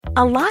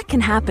A lot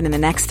can happen in the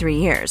next 3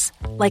 years.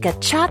 Like a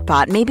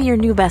chatbot may be your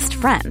new best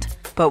friend.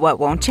 But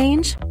what won't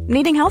change?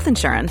 Needing health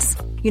insurance.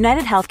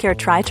 United Healthcare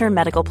Tri-Term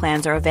Medical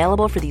Plans are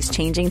available for these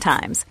changing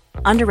times.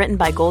 Underwritten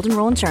by Golden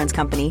Rule Insurance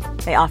Company,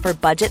 they offer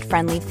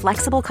budget-friendly,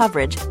 flexible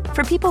coverage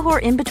for people who are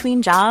in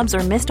between jobs or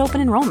missed open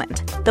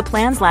enrollment. The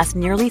plans last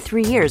nearly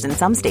 3 years in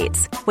some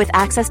states, with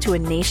access to a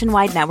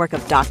nationwide network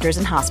of doctors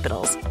and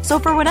hospitals. So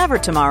for whatever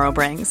tomorrow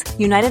brings,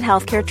 United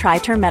Healthcare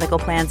Tri-Term Medical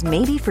Plans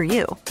may be for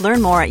you.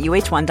 Learn more at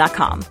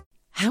uh1.com.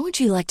 How would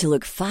you like to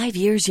look 5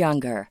 years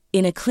younger?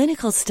 In a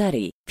clinical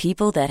study,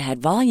 people that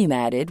had volume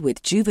added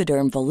with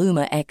Juvederm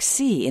Voluma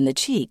XC in the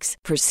cheeks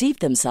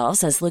perceived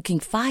themselves as looking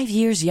 5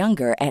 years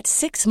younger at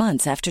 6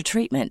 months after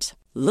treatment.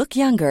 Look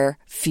younger,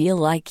 feel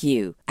like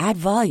you. Add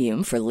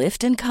volume for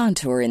lift and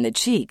contour in the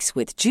cheeks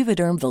with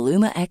Juvederm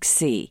Voluma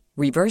XC.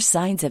 Reverse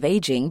signs of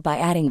aging by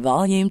adding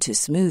volume to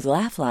smooth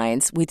laugh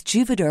lines with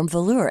Juvederm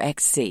Volure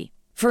XC.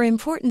 For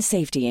important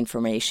safety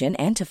information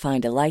and to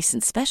find a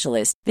licensed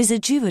specialist,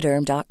 visit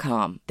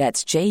Juvederm.com.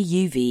 That's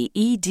JUVEDERM.com.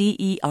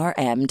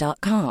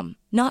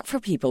 Not for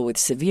people with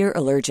severe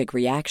allergic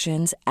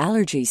reactions,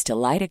 allergies to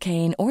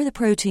lidocaine, or the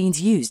proteins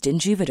used in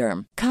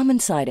Juvederm. Common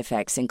side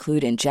effects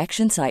include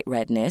injection site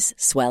redness,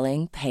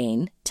 swelling,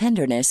 pain,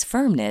 tenderness,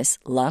 firmness,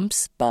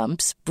 lumps,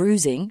 bumps,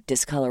 bruising,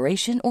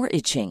 discoloration, or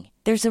itching.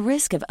 There's a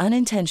risk of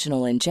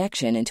unintentional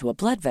injection into a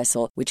blood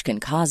vessel, which can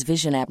cause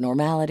vision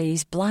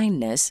abnormalities,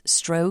 blindness,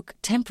 stroke,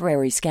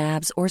 temporary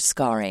scabs, or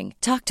scarring.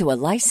 Talk to a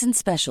licensed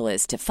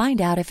specialist to find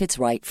out if it's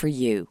right for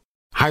you.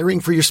 Hiring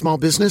for your small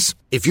business?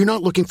 If you're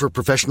not looking for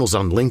professionals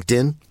on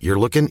LinkedIn, you're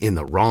looking in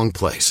the wrong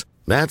place.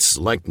 That's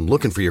like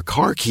looking for your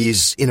car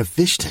keys in a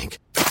fish tank.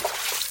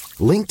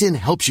 LinkedIn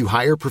helps you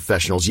hire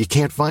professionals you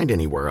can't find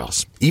anywhere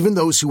else, even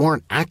those who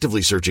aren't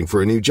actively searching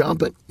for a new job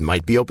but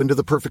might be open to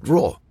the perfect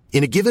role.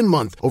 In a given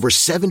month, over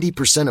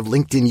 70% of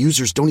LinkedIn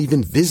users don't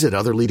even visit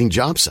other leading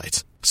job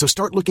sites. So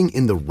start looking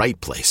in the right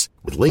place.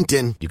 With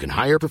LinkedIn, you can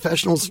hire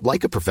professionals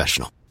like a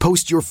professional.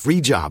 Post your free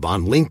job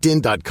on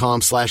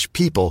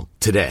linkedin.com/people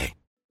today.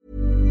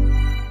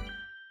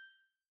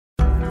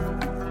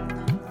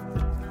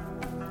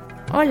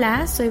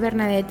 Hola, soy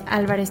Bernadette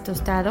Álvarez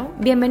Tostado.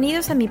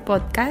 Bienvenidos a mi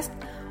podcast,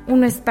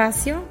 un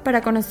espacio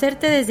para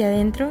conocerte desde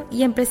adentro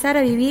y empezar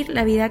a vivir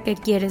la vida que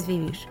quieres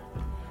vivir.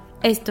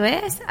 Esto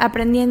es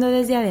Aprendiendo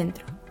desde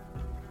Adentro.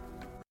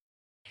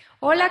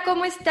 Hola,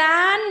 ¿cómo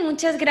están?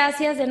 Muchas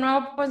gracias de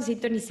nuevo por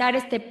sintonizar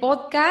este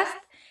podcast.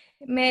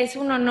 Me es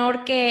un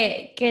honor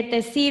que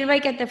te sirva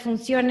y que te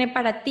funcione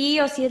para ti,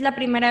 o si es la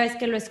primera vez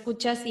que lo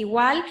escuchas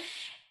igual.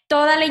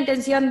 Toda la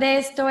intención de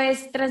esto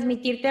es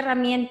transmitirte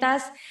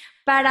herramientas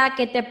para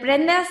que te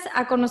aprendas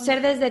a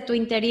conocer desde tu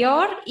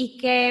interior y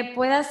que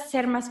puedas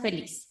ser más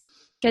feliz,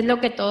 que es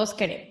lo que todos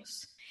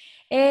queremos.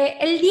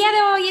 El día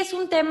de hoy es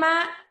un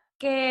tema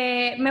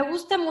que me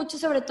gusta mucho,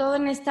 sobre todo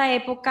en esta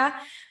época,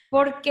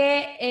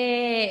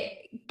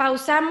 porque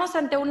pausamos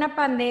ante una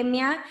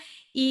pandemia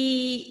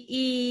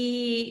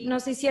y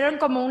nos hicieron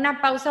como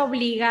una pausa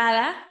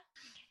obligada,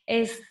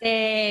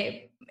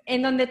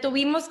 en donde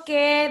tuvimos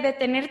que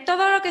detener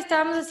todo lo que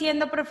estábamos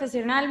haciendo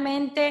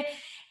profesionalmente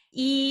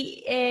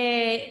y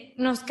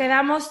nos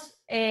quedamos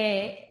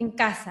en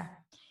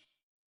casa.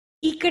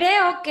 Y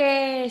creo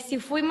que si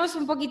fuimos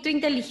un poquito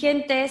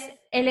inteligentes,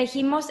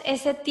 elegimos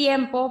ese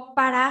tiempo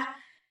para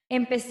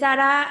empezar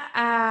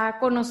a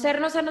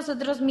conocernos a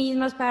nosotros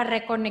mismos, para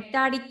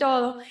reconectar y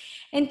todo.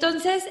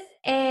 Entonces,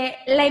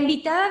 la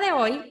invitada de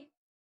hoy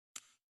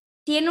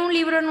tiene un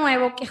libro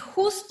nuevo que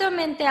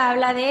justamente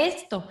habla de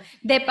esto,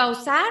 de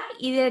pausar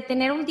y de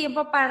tener un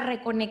tiempo para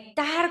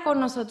reconectar con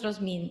nosotros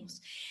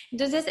mismos.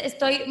 Entonces,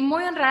 estoy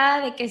muy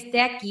honrada de que esté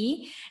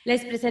aquí.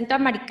 Les presento a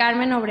Mari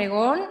Carmen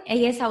Obregón.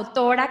 Ella es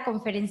autora,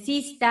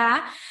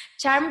 conferencista,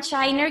 charm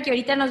shiner, que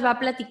ahorita nos va a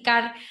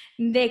platicar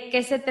de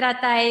qué se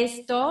trata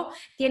esto.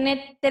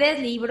 Tiene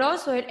 3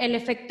 libros, El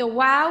efecto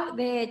wow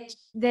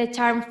de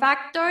Charm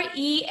Factor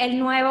y el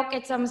nuevo que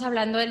estamos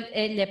hablando,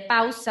 el de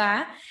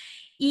pausa.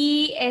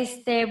 Y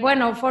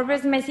bueno,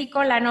 Forbes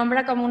México la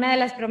nombra como una de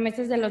las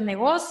promesas de los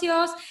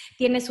negocios.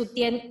 Tiene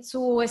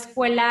su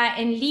escuela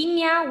en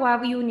línea,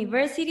 Wow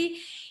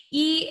University.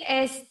 Y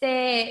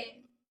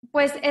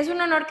pues es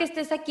un honor que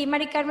estés aquí,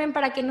 Mari Carmen,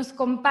 para que nos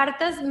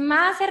compartas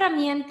más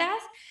herramientas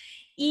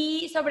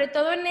y sobre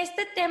todo en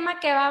este tema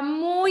que va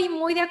muy,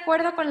 muy de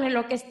acuerdo con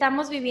lo que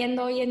estamos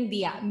viviendo hoy en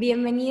día.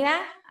 Bienvenida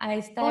a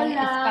este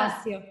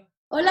espacio.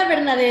 Hola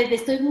Bernadette,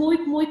 estoy muy,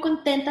 muy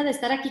contenta de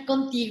estar aquí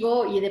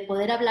contigo y de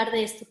poder hablar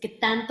de esto que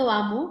tanto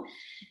amo.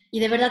 Y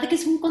de verdad que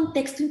es un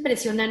contexto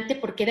impresionante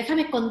porque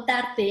déjame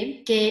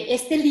contarte que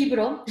este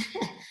libro,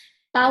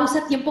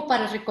 Pausa, tiempo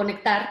para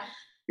reconectar,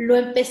 lo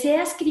empecé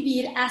a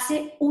escribir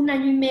hace 1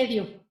 año y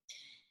medio.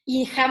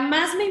 Y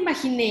jamás me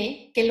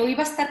imaginé que lo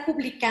iba a estar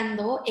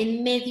publicando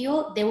en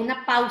medio de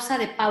una pausa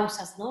de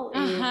pausas, ¿no?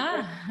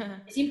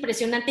 Es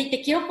impresionante. Y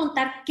te quiero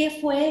contar qué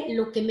fue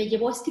lo que me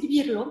llevó a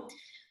escribirlo,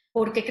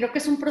 porque creo que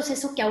es un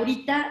proceso que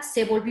ahorita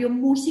se volvió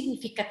muy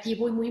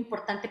significativo y muy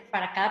importante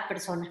para cada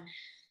persona.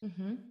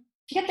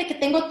 Fíjate que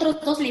tengo otros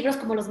 2 libros,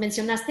 como los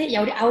mencionaste, y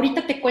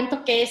ahorita te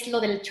cuento qué es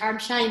lo del Charm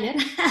Shiner.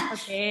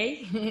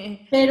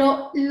 Ok.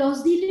 Pero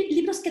los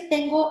libros que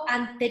tengo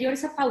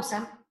anteriores a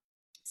pausa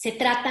se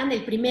tratan,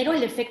 el primero,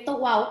 el efecto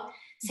wow,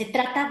 se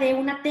trata de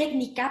una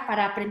técnica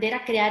para aprender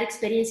a crear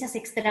experiencias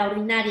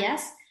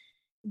extraordinarias,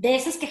 de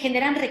esas que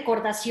generan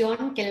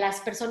recordación, que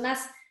las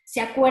personas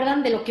se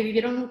acuerdan de lo que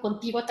vivieron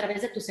contigo a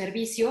través de tus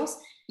servicios,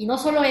 y no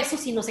solo eso,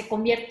 sino se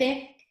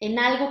convierte en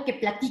algo que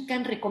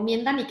platican,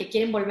 recomiendan y que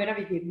quieren volver a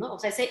vivir, ¿no? O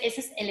sea, ese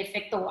es el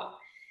efecto wow.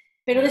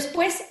 Pero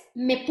después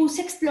me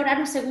puse a explorar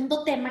un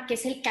segundo tema, que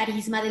es el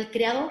carisma del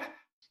creador,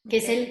 que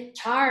es el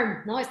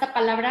charm, ¿no? Esta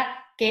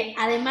palabra que,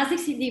 además de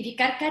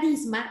significar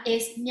carisma,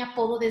 es mi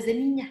apodo desde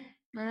niña.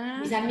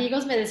 Mis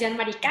amigos me decían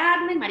Mari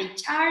Carmen, Mari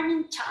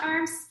Charming,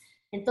 Charms.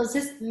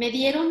 Entonces me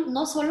dieron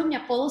no solo mi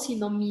apodo,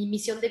 sino mi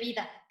misión de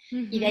vida.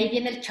 Y de ahí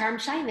viene el Charm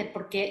Shiner,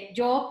 porque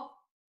yo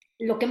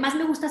lo que más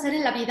me gusta hacer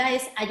en la vida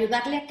es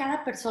ayudarle a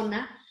cada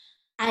persona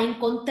a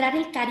encontrar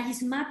el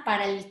carisma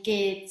para el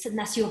que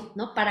nació,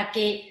 ¿no? Para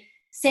que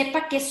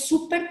sepa que es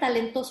súper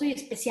talentoso y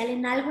especial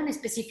en algo en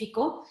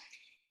específico,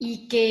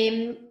 y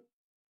que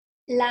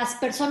las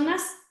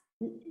personas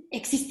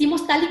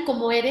existimos tal y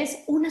como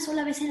eres una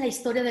sola vez en la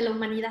historia de la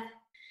humanidad.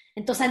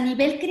 Entonces, a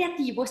nivel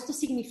creativo, esto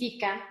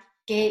significa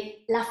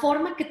que la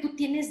forma que tú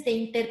tienes de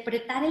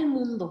interpretar el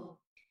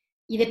mundo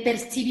y de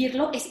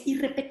percibirlo es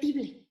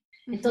irrepetible.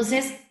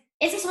 Entonces,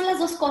 esas son las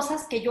 2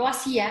 cosas que yo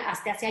hacía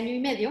hasta hace año y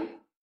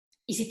medio,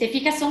 y si te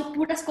fijas son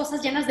puras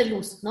cosas llenas de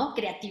luz, ¿no?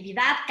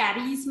 Creatividad,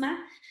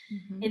 carisma.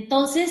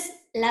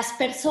 Entonces, las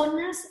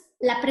personas,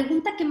 la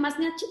pregunta que más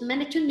me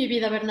han hecho en mi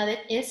vida,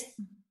 Bernadette, es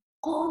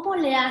 ¿cómo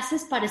le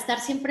haces para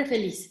estar siempre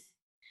feliz?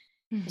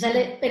 O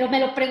sea, pero me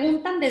lo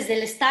preguntan desde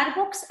el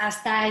Starbucks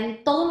hasta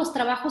en todos los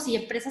trabajos y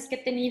empresas que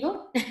he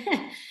tenido.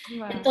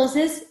 Wow.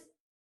 Entonces,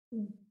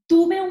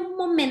 tuve un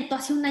momento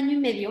hace un año y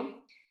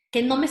medio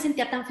que no me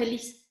sentía tan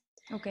feliz.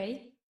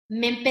 Okay.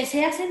 Me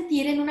empecé a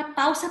sentir en una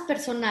pausa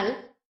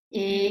personal.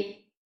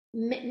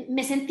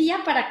 Me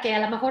sentía, para que a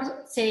lo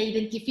mejor se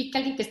identifique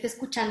alguien que esté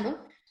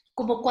escuchando,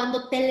 como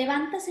cuando te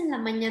levantas en la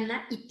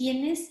mañana y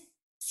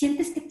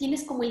sientes que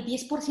tienes como el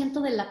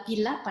 10% de la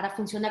pila para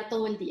funcionar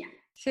todo el día.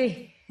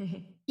 Sí.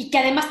 Y que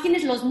además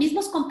tienes los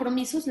mismos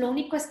compromisos. Lo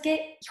único es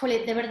que,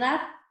 híjole, de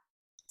verdad,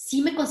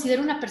 sí me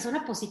considero una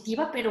persona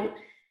positiva, pero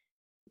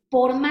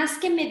por más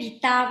que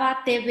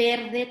meditaba, té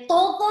verde,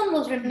 todos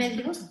los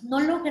remedios, no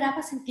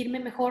lograba sentirme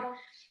mejor,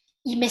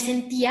 y me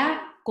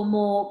sentía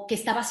como que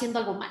estaba haciendo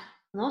algo mal,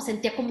 ¿no?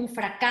 Sentía como un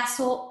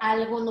fracaso,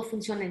 algo no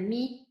funciona en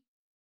mí.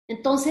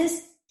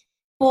 Entonces,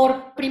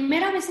 por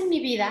primera vez en mi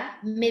vida,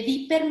 me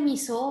di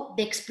permiso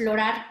de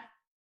explorar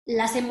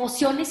las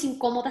emociones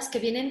incómodas que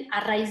vienen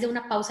a raíz de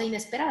una pausa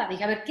inesperada.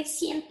 Dije, a ver, ¿qué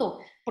siento?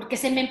 Porque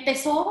se me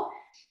empezó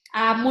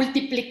a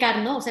multiplicar,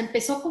 ¿no? O sea,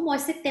 empezó como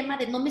ese tema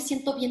de no me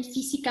siento bien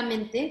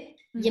físicamente,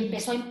 y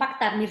empezó a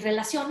impactar mis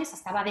relaciones,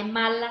 estaba de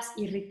malas,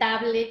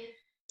 irritable,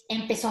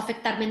 empezó a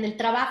afectarme en el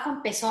trabajo,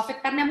 empezó a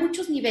afectarme a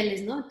muchos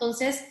niveles, ¿no?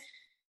 Entonces,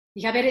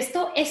 dije, a ver,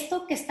 esto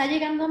que está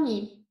llegando a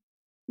mí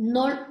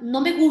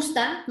no me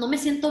gusta, no me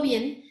siento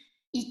bien,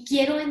 y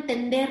quiero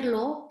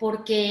entenderlo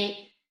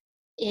porque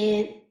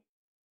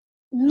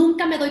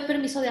nunca me doy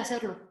permiso de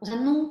hacerlo. O sea,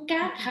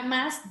 nunca,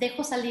 jamás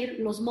dejo salir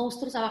los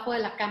monstruos abajo de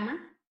la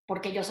cama,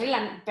 porque yo soy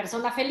la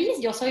persona feliz,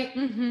 yo soy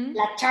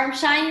la Charm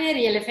Shiner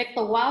y el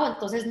efecto wow.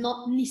 Entonces,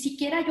 no, ni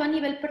siquiera yo a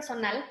nivel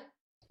personal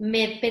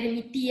me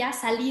permitía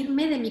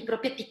salirme de mi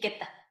propia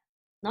etiqueta,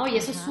 ¿no? Y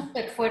eso es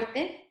súper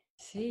fuerte,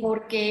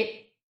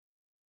 porque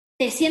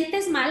te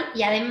sientes mal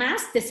y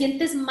además te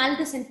sientes mal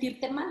de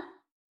sentirte mal.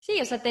 Sí,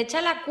 o sea, te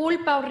echa la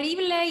culpa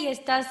horrible y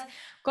estás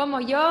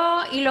como yo,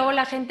 y luego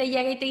la gente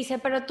llega y te dice,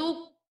 pero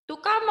tú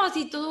 ¿cómo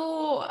si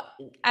tú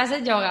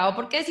haces yoga? ¿O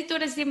por qué si tú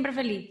eres siempre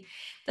feliz?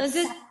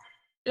 Entonces,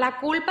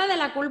 la culpa de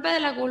la culpa de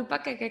la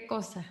culpa, ¿qué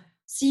cosa?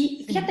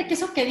 Sí, fíjate que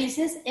eso que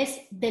dices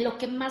es de lo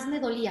que más me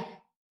dolía,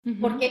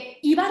 porque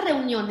iba a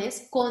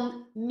reuniones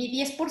con mi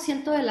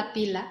 10% de la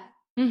pila,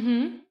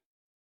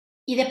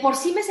 y de por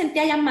sí me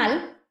sentía ya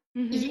mal.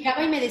 Y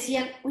llegaba y me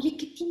decían, oye,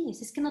 ¿qué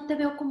tienes? Es que no te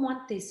veo como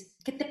antes.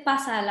 ¿Qué te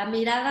pasa? La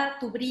mirada,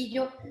 tu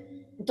brillo.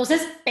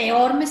 Entonces,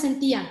 peor me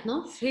sentía,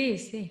 ¿no? Sí,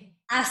 sí.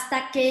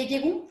 Hasta que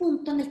llegó un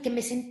punto en el que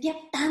me sentía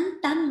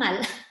tan mal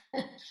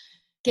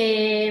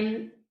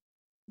que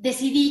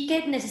decidí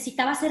que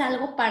necesitaba hacer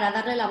algo para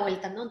darle la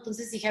vuelta, ¿no?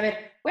 Entonces dije, a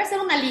ver, voy a hacer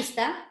una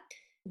lista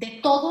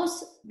de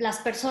todas las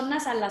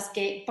personas a las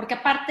que, porque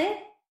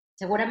aparte,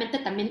 seguramente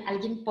también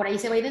alguien por ahí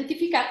se va a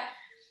identificar,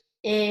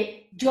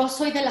 yo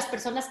soy de las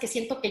personas que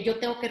siento que yo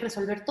tengo que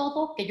resolver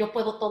todo, que yo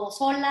puedo todo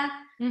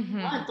sola,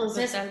 ¿no?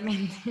 Entonces,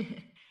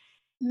 totalmente.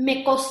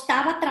 Me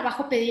costaba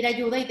trabajo pedir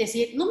ayuda y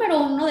decir, número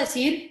 1,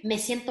 decir, me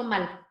siento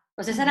mal.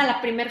 Pues esa era la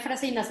primera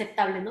frase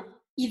inaceptable, ¿no?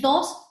 Y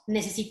 2,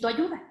 necesito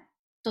ayuda.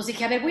 Entonces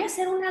dije, a ver, voy a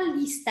hacer una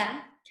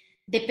lista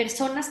de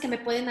personas que me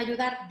pueden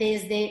ayudar,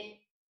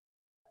 desde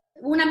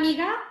una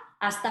amiga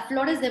hasta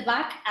flores de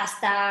Bach,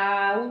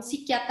 hasta un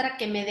psiquiatra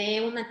que me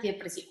dé un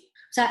antidepresivo.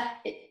 O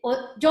sea,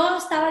 yo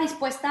estaba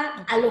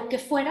dispuesta a lo que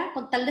fuera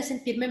con tal de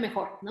sentirme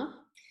mejor,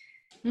 ¿no?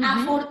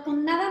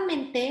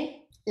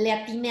 Afortunadamente, le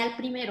atiné al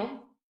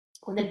primero,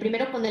 con el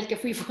primero con el que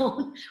fui fue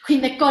un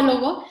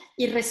ginecólogo,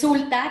 y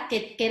resulta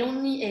que era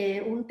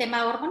un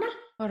tema hormonal.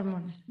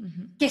 Hormonal.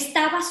 Que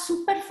estaba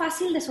súper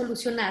fácil de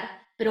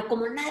solucionar, pero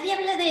como nadie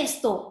habla de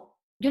esto,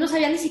 yo no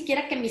sabía ni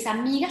siquiera que mis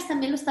amigas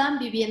también lo estaban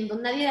viviendo,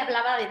 nadie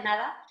hablaba de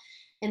nada,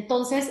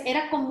 entonces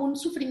era como un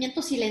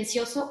sufrimiento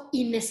silencioso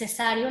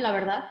innecesario, la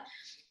verdad,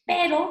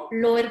 pero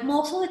lo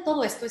hermoso de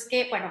todo esto es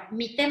que, bueno,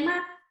 mi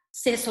tema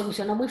se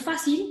solucionó muy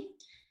fácil,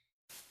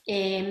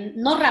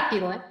 no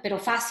rápido, pero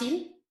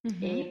fácil,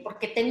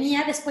 porque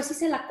después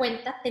hice la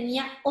cuenta,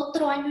 tenía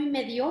otro año y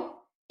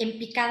medio en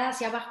picada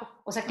hacia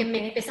abajo, o sea que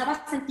me empezaba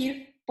a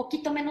sentir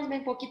poquito menos,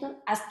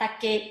 poquito, hasta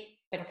que,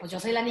 pero pues yo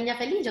soy la niña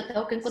feliz, yo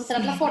tengo que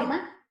encontrar la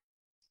forma,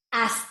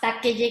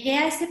 hasta que llegué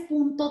a ese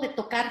punto de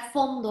tocar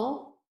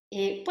fondo,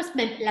 pues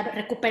la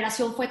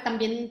recuperación fue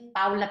también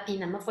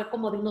paulatina, ¿no? Fue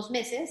como de unos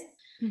meses,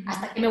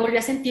 hasta que me volví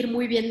a sentir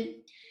muy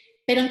bien.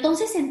 Pero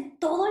entonces en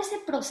todo ese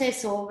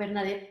proceso,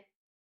 Bernadette,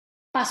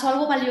 pasó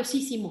algo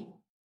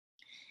valiosísimo.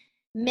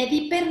 Me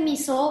di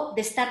permiso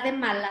de estar de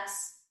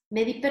malas,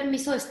 me di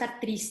permiso de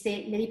estar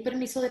triste, me di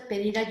permiso de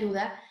pedir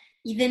ayuda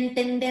y de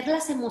entender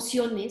las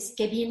emociones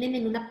que vienen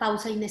en una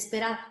pausa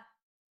inesperada.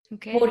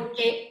 Okay.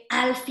 Porque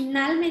al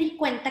final me di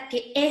cuenta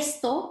que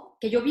esto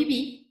que yo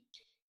viví,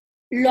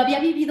 lo había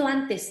vivido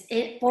antes,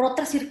 por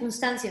otras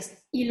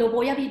circunstancias, y lo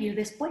voy a vivir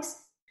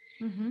después.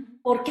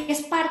 Porque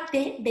es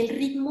parte del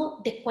ritmo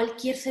de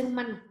cualquier ser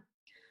humano.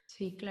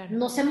 Sí, claro.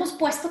 Nos hemos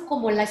puesto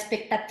como la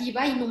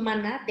expectativa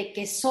inhumana de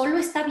que solo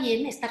está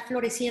bien estar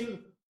floreciendo.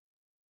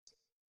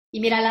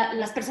 Y mira,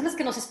 las personas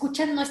que nos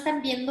escuchan no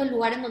están viendo el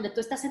lugar en donde tú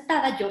estás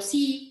sentada. Yo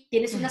sí,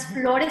 tienes unas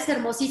flores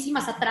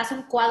hermosísimas atrás,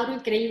 un cuadro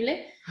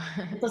increíble.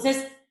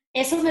 Entonces,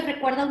 eso me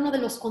recuerda a uno de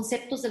los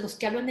conceptos de los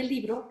que hablo en el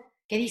libro,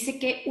 que dice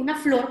que una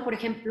flor, por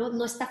ejemplo,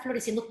 no está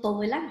floreciendo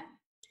todo el año.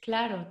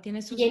 Claro,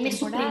 tiene su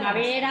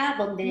primavera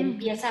donde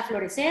empieza a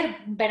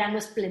florecer, un verano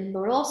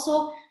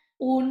esplendoroso,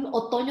 un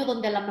otoño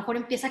donde a lo mejor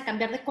empieza a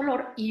cambiar de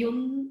color y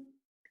un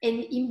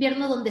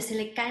invierno donde se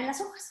le caen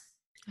las hojas.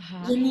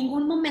 Y en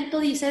ningún momento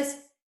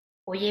dices,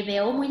 oye,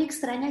 veo muy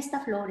extraña esta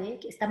flor,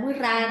 que está muy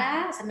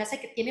rara, se me hace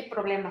que tiene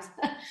problemas.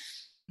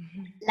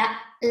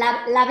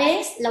 La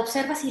ves, la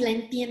observas y la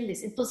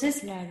entiendes.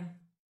 Entonces,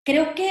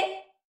 creo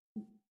que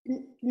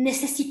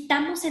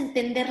necesitamos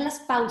entender las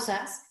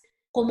pausas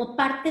como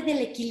parte del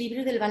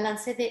equilibrio y del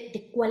balance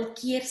de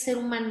cualquier ser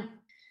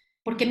humano.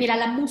 Porque mira,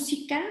 la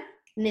música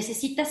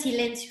necesita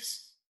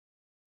silencios,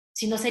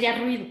 si no sería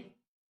ruido,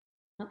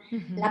 ¿no?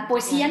 La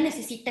poesía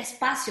necesita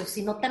espacios,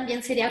 si no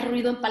también sería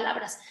ruido en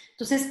palabras.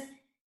 Entonces,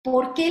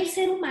 ¿por qué el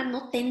ser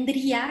humano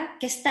tendría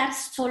que estar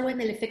solo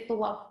en el efecto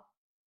wow?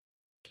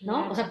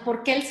 ¿No? O sea,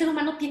 ¿por qué el ser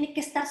humano tiene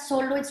que estar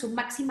solo en su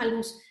máxima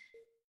luz?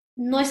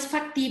 No es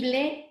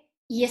factible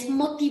y es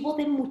motivo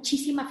de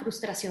muchísima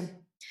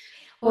frustración.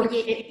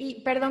 Oye,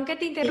 y perdón que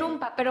te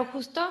interrumpa, pero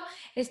justo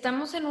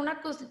estamos en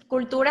una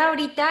cultura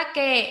ahorita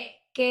que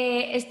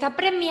está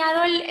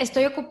premiado el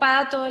estoy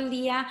ocupada todo el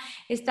día,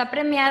 está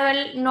premiado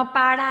el no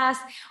paras,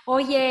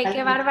 oye,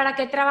 qué bárbara,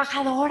 qué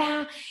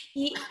trabajadora,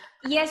 y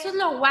eso es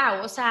lo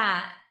guau, o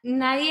sea,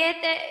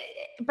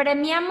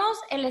 premiamos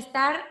el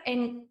estar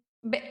en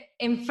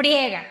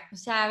friega, o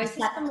sea, a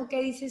veces como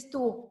que dices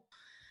tú,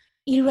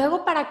 y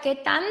luego, ¿para qué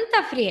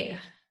tanta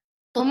friega?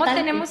 ¿Cómo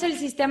tenemos el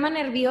sistema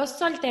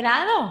nervioso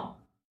alterado?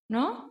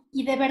 ¿No?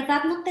 Y de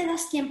verdad no te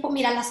das tiempo.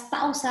 Mira, las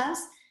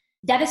pausas,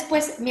 ya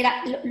después,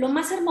 mira, lo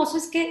más hermoso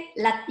es que,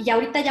 y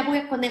ahorita ya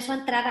voy con eso a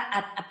entrar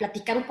a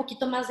platicar un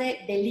poquito más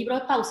del libro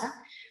de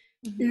pausa,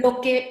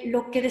 lo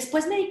que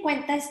después me di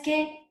cuenta es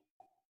que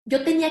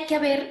yo tenía que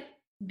haber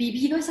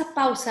vivido esa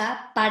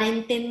pausa para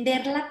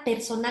entenderla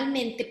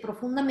personalmente,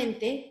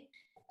 profundamente,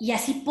 y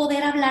así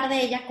poder hablar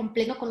de ella con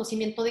pleno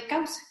conocimiento de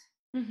causa.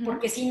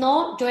 Porque si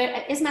no,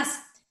 es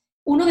más,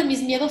 uno de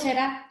mis miedos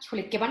era,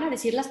 híjole, ¿qué van a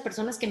decir las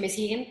personas que me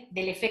siguen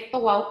del efecto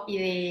wow y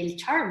del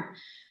charm?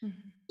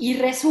 Y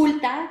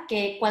resulta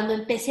que cuando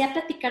empecé a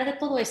platicar de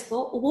todo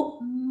esto,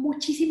 hubo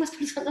muchísimas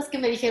personas que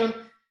me dijeron,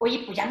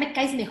 oye, pues ya me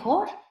caes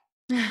mejor.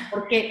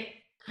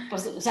 Porque,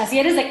 pues, o sea, si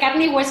eres de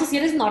carne y hueso, si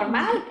eres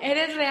normal.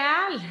 Eres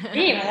real.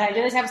 Sí, o sea,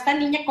 yo decía, esta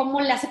niña, ¿cómo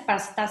le hace para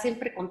estar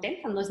siempre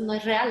contenta? No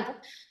es real, ¿no?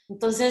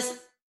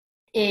 Entonces,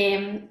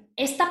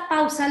 esta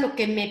pausa lo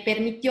que me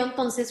permitió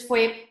entonces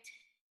fue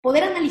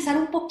poder analizar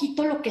un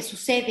poquito lo que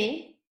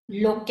sucede,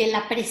 lo que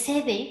la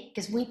precede,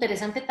 que es muy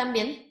interesante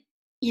también,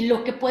 y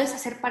lo que puedes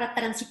hacer para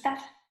transitar.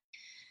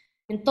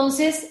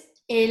 Entonces,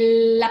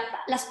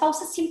 las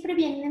pausas siempre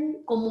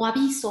vienen como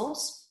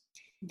avisos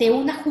de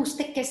un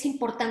ajuste que es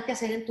importante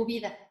hacer en tu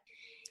vida.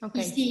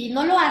 Okay. Y si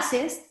no lo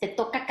haces, te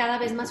toca cada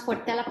vez más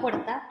fuerte a la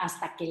puerta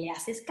hasta que le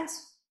haces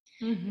caso,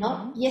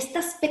 ¿no? Y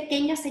estas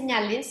pequeñas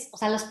señales, o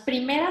sea, las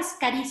primeras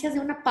caricias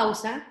de una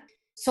pausa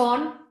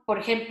son, por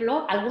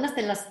ejemplo, algunas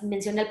te las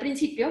mencioné al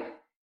principio,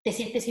 te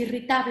sientes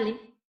irritable,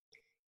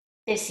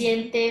 te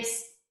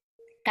sientes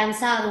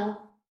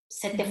cansado,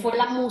 se te fue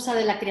la musa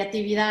de la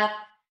creatividad,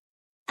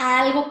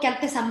 algo que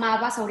antes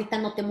amabas ahorita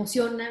no te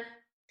emociona.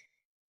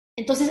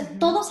 Entonces,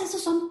 todos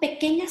esos son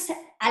pequeñas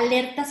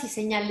alertas y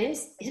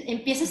señales,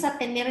 empiezas a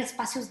tener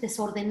espacios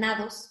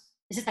desordenados.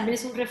 Ese también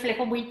es un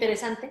reflejo muy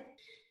interesante.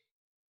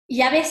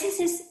 Y a veces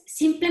es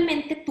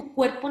simplemente tu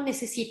cuerpo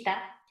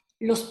necesita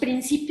los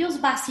principios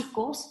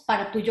básicos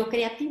para tu yo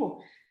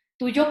creativo.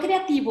 Tu yo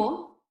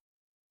creativo,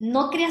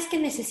 no creas que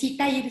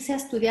necesita irse a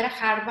estudiar a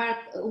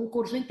Harvard un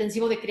curso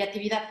intensivo de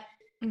creatividad.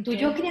 Okay. Tu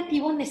yo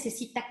creativo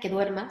necesita que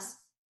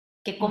duermas,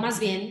 que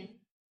comas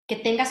bien, que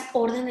tengas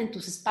orden en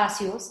tus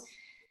espacios.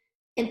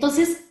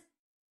 Entonces,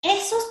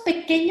 esos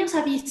pequeños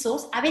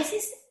avisos a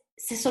veces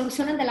se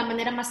solucionan de la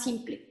manera más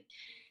simple.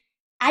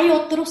 Hay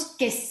otros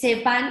que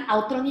se van a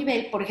otro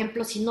nivel. Por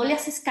ejemplo, si no le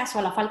haces caso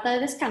a la falta de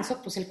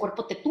descanso, pues el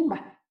cuerpo te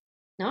tumba,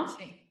 ¿no?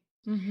 Sí.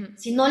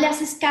 Si no le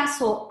haces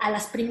caso a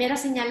las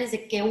primeras señales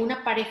de que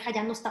una pareja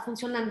ya no está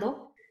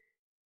funcionando,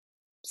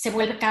 se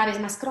vuelve cada vez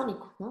más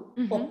crónico, ¿no?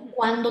 O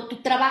cuando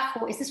tu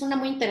trabajo, esta es una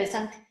muy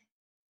interesante,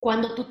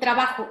 cuando tu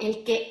trabajo,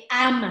 el que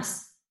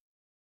amas,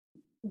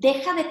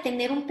 deja de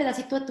tener un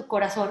pedacito de tu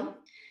corazón,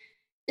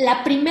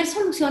 la primera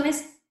solución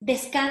es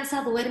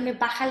descansa, duerme,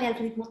 bájale al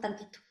ritmo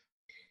tantito.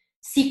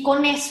 Si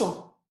con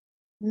eso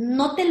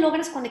no te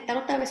logras conectar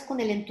otra vez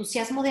con el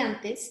entusiasmo de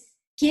antes,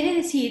 quiere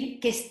decir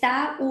que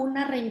está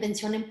una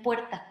reinvención en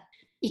puerta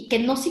y que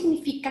no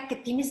significa que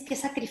tienes que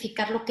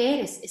sacrificar lo que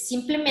eres. Es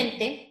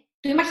simplemente,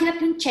 tú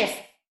imagínate un chef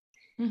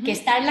que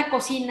está en la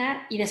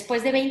cocina y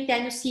después de 20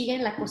 años sigue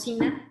en la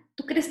cocina.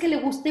 ¿Tú crees que le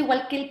gusta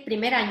igual que el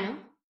primer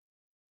año?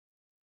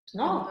 Pues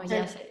no. No,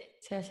 ya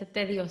se hace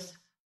tedioso.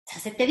 Se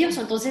hace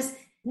tedioso. Entonces,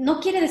 no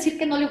quiere decir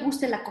que no le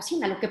guste la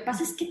cocina. Lo que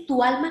pasa es que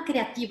tu alma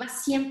creativa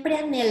siempre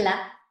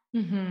anhela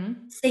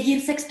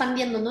seguirse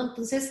expandiendo, ¿no?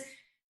 Entonces,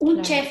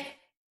 un chef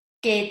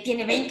que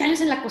tiene 20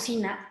 años en la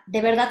cocina,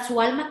 de verdad su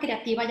alma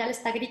creativa ya le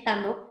está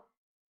gritando,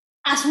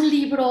 haz un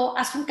libro,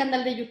 haz un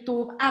canal de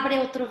YouTube, abre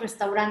otro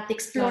restaurante,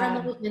 explora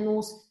nuevos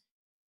menús,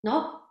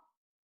 ¿no?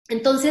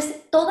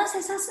 Entonces, todas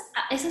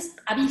esos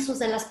avisos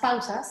de las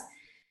pausas,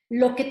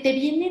 lo que te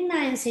vienen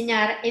a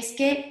enseñar es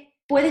que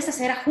puedes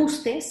hacer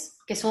ajustes,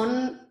 que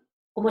son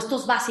como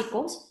estos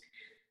básicos,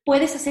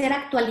 puedes hacer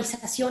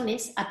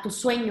actualizaciones a tus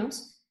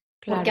sueños,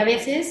 porque a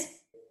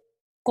veces,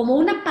 como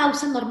una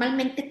pausa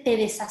normalmente te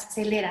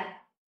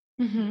desacelera,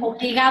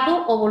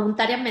 obligado o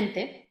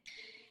voluntariamente.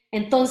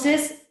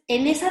 Entonces,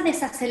 en esa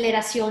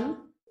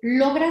desaceleración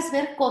logras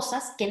ver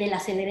cosas que en el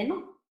acelere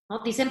no.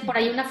 Dicen por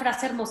ahí una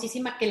frase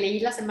hermosísima que leí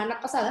la semana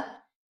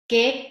pasada,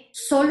 que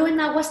solo en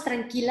aguas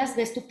tranquilas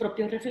ves tu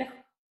propio reflejo.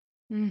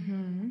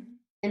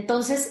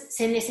 Entonces,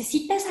 se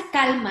necesita esa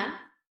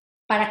calma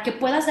para que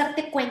puedas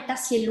darte cuenta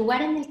si el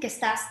lugar en el que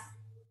estás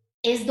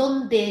es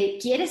donde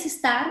quieres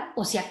estar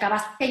o si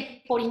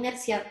acabaste por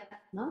inercia,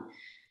 ¿no?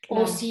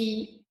 Claro. O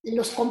si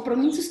los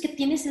compromisos que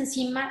tienes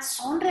encima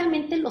son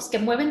realmente los que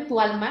mueven tu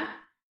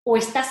alma o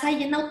estás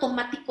ahí en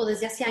automático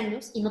desde hace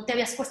años y no te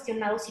habías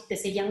cuestionado si te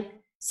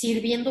seguían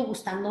sirviendo,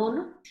 gustando o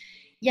no.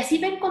 Y así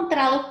me he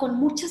encontrado con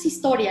muchas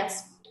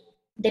historias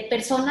de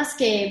personas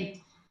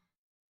que,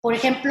 por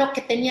ejemplo,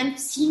 que tenían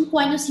 5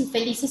 años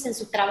infelices en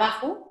su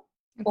trabajo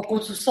o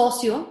con su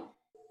socio,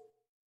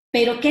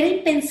 pero que era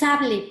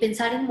impensable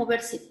pensar en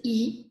moverse.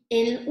 Y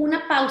en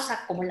una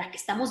pausa como la que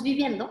estamos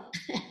viviendo,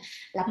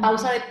 la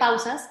pausa de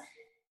pausas,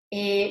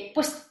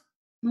 pues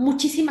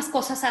muchísimas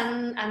cosas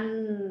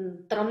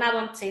han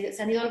tronado, se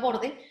han ido al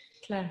borde.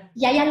 Claro.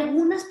 Y hay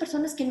algunas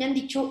personas que me han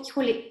dicho,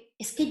 híjole,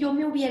 es que yo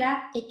me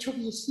hubiera hecho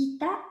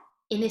viejita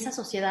en esa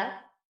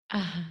sociedad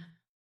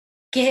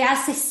que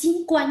hace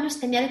 5 años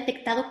tenía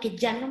detectado que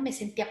ya no me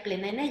sentía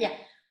plena en ella.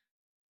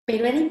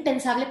 Pero era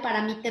impensable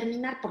para mí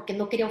terminar porque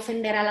no quería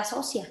ofender a la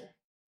socia.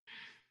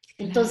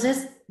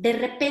 Entonces, de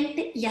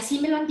repente, y así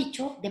me lo han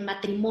dicho, de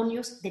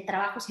matrimonios, de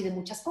trabajos y de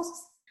muchas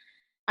cosas.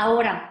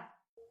 Ahora,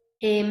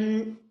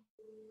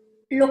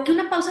 lo que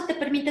una pausa te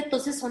permite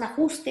entonces son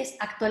ajustes,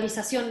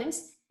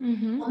 actualizaciones,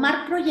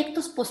 tomar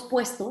proyectos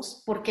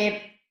pospuestos,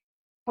 porque,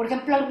 por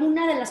ejemplo,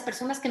 alguna de las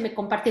personas que me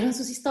compartieron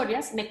sus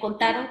historias me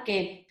contaron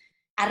que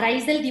a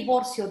raíz del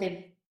divorcio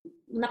de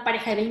una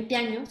pareja de 20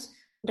 años,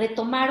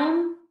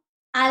 retomaron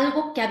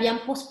algo que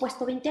habían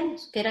pospuesto 20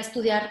 años, que era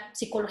estudiar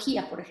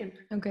psicología, por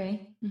ejemplo.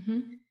 Okay.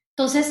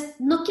 Entonces,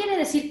 no quiere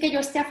decir que yo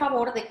esté a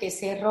favor de que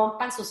se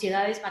rompan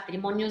sociedades,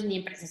 matrimonios, ni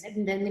empresas,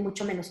 ni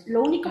mucho menos.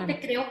 Lo único que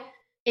creo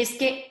es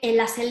que el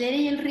acelere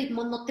y el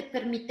ritmo no te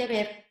permite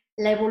ver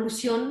la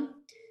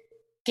evolución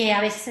que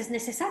a veces es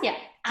necesaria,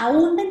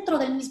 aún dentro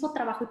del mismo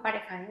trabajo y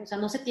pareja, ¿eh? O sea,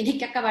 no se tiene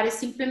que acabar, es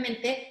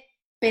simplemente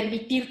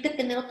permitirte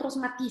tener otros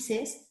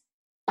matices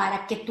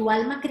para que tu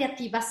alma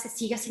creativa se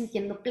siga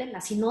sintiendo plena.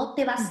 Si no,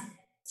 te vas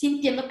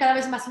sintiendo cada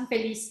vez más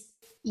infeliz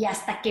y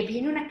hasta que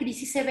viene una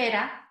crisis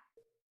severa,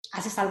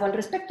 haces algo al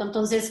respecto.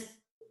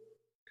 Entonces,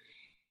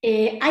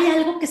 hay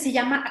algo que se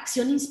llama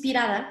acción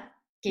inspirada,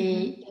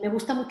 que me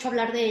gusta mucho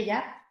hablar de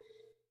ella,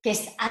 que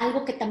es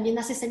algo que también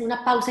haces en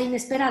una pausa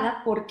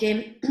inesperada,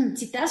 porque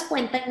si te das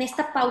cuenta, en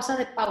esta pausa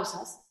de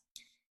pausas,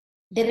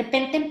 de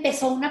repente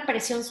empezó una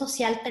presión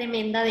social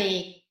tremenda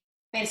de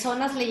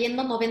personas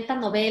leyendo 90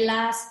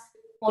 novelas,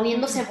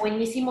 poniéndose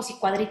buenísimos y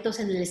cuadritos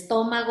en el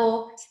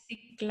estómago,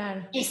 Sí,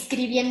 claro.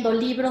 escribiendo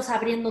libros,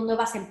 abriendo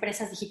nuevas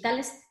empresas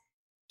digitales.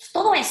 Pues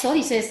todo eso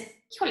dices,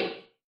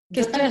 híjole,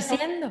 ¿Qué estoy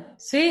haciendo?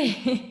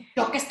 Sí.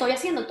 ¿yo qué estoy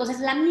haciendo? Entonces,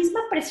 la misma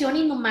presión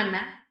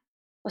inhumana,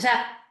 o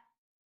sea,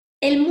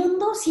 el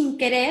mundo sin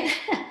querer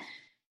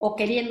o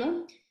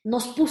queriendo,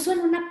 nos puso en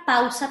una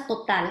pausa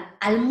total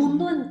al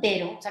mundo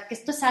entero, o sea, que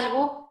esto es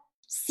algo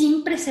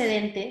sin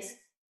precedentes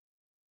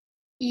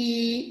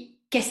y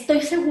que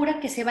estoy segura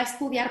que se va a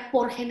estudiar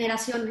por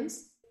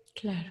generaciones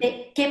Claro.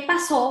 de qué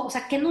pasó, o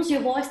sea, qué nos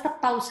llevó a esta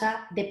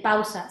pausa de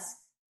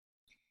pausas,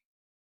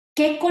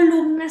 qué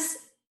columnas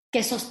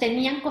que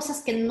sostenían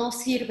cosas que no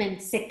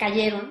sirven se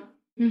cayeron,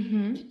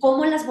 y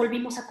cómo las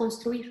volvimos a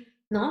construir,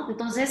 ¿no?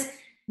 Entonces,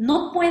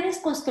 no puedes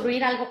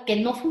construir algo que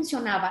no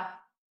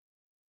funcionaba,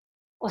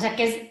 o sea,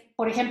 que es,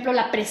 por ejemplo,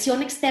 la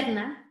presión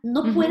externa,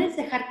 no puedes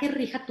dejar que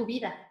rija tu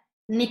vida,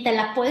 ni te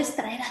la puedes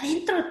traer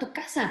adentro de tu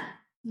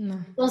casa. No.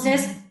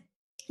 Entonces,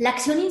 la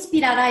acción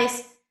inspirada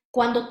es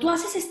cuando tú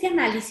haces este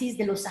análisis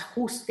de los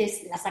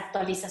ajustes, las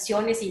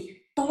actualizaciones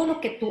y todo lo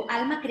que tu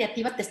alma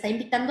creativa te está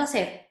invitando a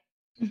hacer,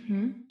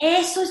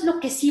 eso es lo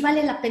que sí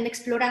vale la pena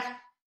explorar,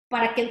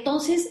 para que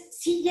entonces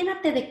sí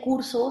llénate de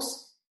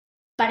cursos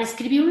para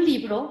escribir un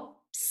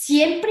libro,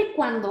 siempre y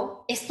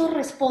cuando esto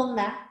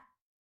responda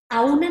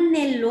a un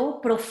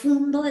anhelo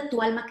profundo de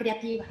tu alma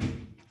creativa.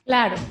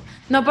 Claro,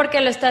 no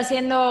porque lo está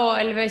haciendo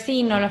el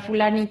vecino, la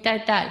fulanita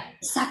y tal.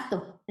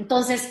 Exacto.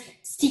 Entonces,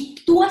 si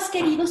tú has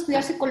querido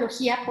estudiar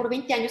psicología por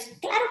 20 años,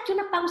 claro que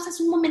una pausa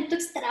es un momento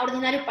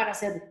extraordinario para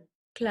hacerlo.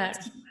 Claro.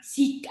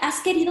 Si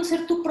has querido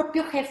ser tu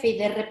propio jefe y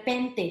de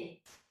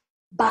repente,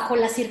 bajo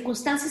las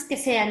circunstancias que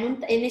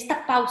sean, en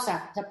esta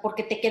pausa, o sea,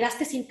 porque te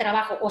quedaste sin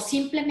trabajo o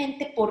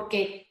simplemente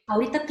porque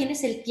ahorita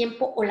tienes el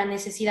tiempo o la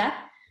necesidad,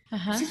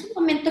 pues es un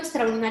momento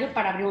extraordinario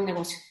para abrir un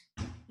negocio,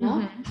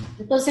 ¿no?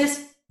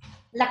 Entonces,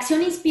 la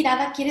acción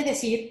inspirada quiere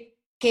decir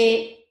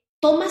que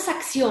tomas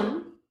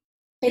acción,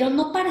 pero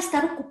no para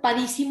estar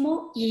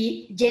ocupadísimo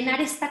y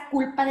llenar esta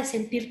culpa de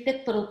sentirte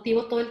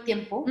productivo todo el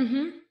tiempo,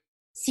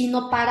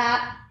 sino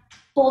para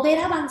poder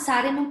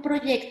avanzar en un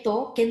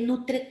proyecto que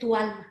nutre tu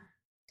alma.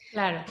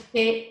 Claro.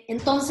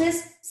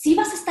 Entonces, sí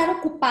vas a estar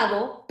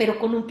ocupado, pero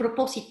con un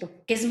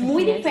propósito, que es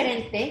muy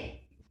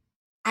diferente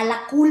a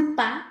la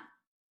culpa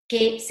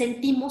que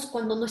sentimos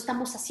cuando no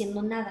estamos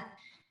haciendo nada.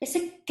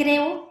 Ese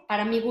creo,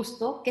 para mi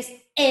gusto, que es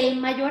el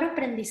mayor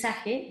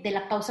aprendizaje de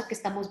la pausa que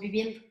estamos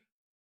viviendo.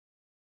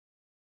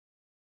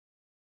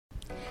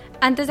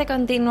 Antes de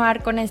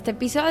continuar con este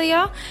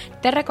episodio,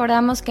 te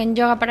recordamos que en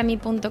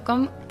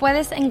yogaparamí.com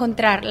puedes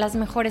encontrar las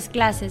mejores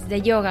clases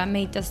de yoga,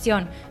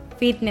 meditación,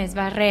 fitness,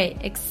 barre,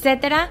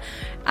 etc.,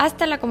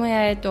 hasta la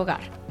comodidad de tu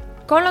hogar.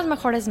 Con los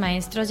mejores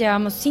maestros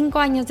llevamos 5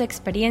 años de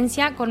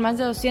experiencia con más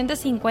de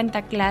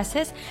 250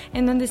 clases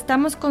en donde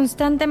estamos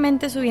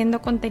constantemente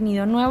subiendo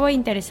contenido nuevo e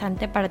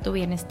interesante para tu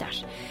bienestar.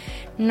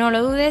 No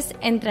lo dudes,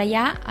 entra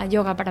ya a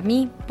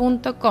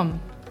yogaparamí.com.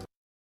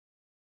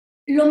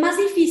 Lo más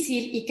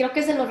difícil, y creo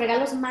que es de los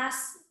regalos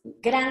más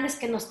grandes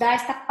que nos da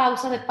esta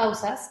pausa de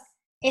pausas,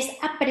 es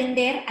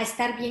aprender a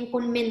estar bien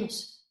con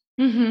menos.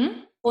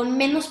 Con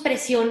menos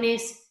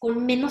presiones,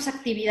 con menos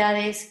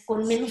actividades,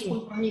 con menos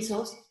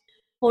compromisos,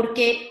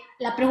 porque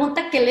la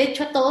pregunta que le he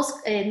hecho a todos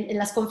en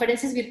las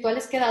conferencias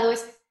virtuales que he dado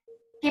es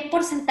 ¿qué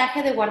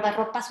porcentaje de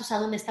guardarropa has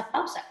usado en esta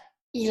pausa?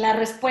 Y la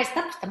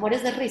respuesta, pues te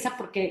mueres de risa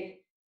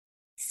porque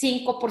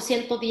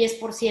 5%,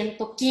 10%,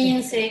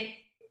 15%,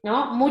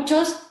 ¿no?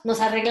 Muchos nos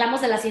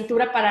arreglamos de la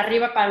cintura para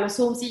arriba para los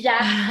Zooms y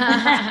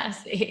ya.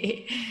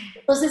 Sí.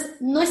 Entonces,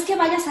 no es que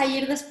vayas a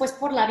ir después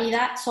por la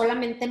vida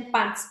solamente en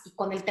pants y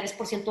con el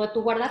 3% de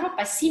tu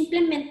guardarropa, es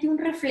simplemente un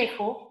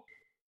reflejo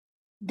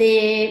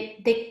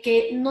de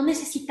que no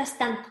necesitas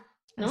tanto,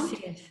 ¿no? Así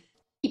es.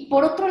 Y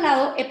por otro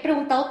lado, he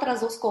preguntado otras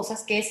dos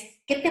cosas, que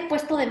es, ¿qué te ha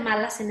puesto de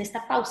malas en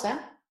esta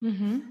pausa?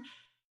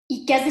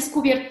 Y qué has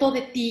descubierto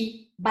de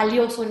ti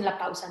valioso en la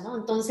pausa, ¿no?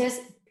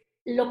 Entonces,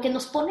 lo que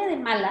nos pone de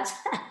malas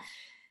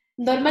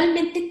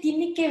normalmente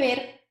tiene que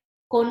ver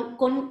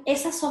con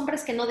esas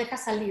sombras que no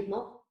dejas salir,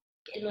 ¿no?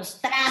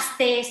 Los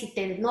trastes y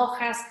te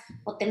enojas,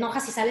 o te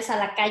enojas y sales a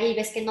la calle y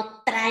ves que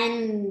no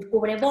traen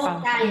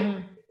cubreboca.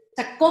 O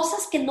sea,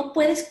 cosas que no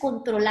puedes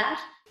controlar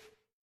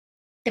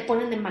te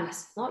ponen de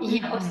malas, ¿no? Y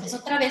es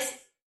otra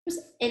vez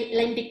pues,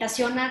 la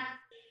invitación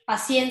a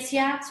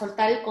paciencia,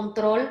 soltar el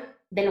control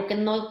de lo que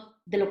no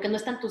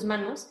está en tus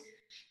manos,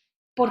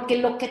 porque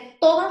lo que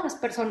todas las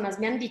personas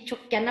me han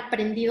dicho que han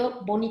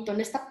aprendido bonito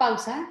en esta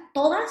pausa,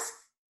 todas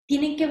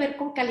tienen que ver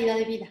con calidad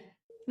de vida.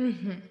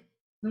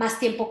 Más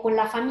tiempo con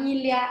la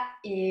familia,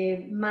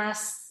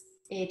 más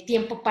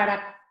tiempo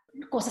para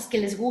cosas que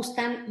les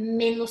gustan,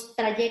 menos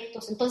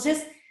trayectos.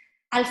 Entonces,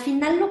 al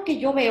final lo que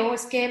yo veo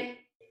es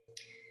que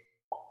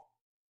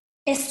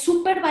es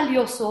súper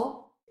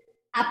valioso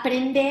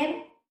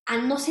aprender a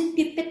no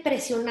sentirte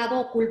presionado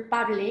o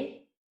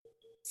culpable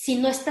si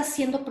no estás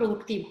siendo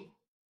productivo.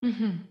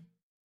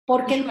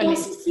 Porque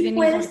entonces sí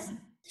puedes,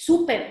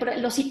 súper,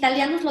 los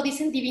italianos lo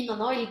dicen divino,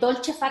 ¿no? El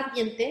dolce far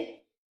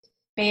niente,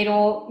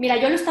 pero mira,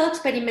 yo lo he estado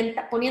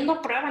poniendo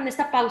a prueba en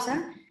esta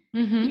pausa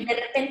y Ujú. de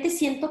repente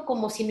siento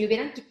como si me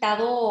hubieran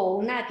quitado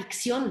una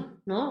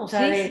adicción, ¿no? O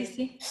sea, Sí,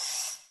 sí,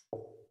 sí.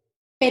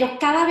 pero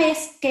cada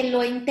vez que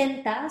lo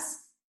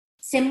intentas,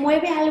 se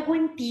mueve algo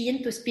en ti,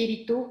 en tu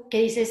espíritu,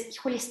 que dices,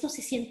 híjole, esto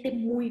se siente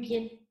muy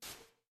bien.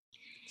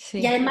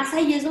 Y Sí. además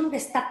ahí es donde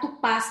está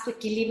tu paz, tu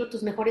equilibrio,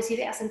 tus mejores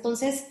ideas.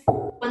 Entonces,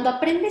 cuando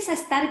aprendes a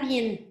estar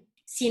bien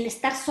sin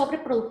estar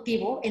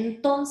sobreproductivo,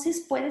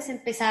 entonces puedes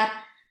empezar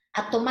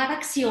a tomar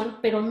acción,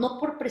 pero no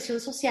por presión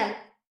social,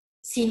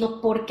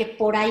 sino porque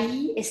por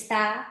ahí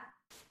está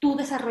tu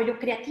desarrollo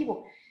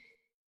creativo.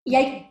 Y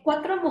hay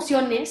 4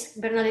 emociones,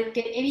 Bernadette,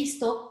 que he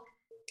visto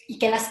y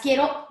que las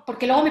quiero,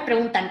 porque luego me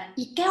preguntan,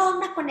 ¿y qué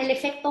onda con el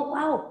efecto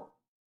wow?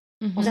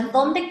 O sea, Ujú.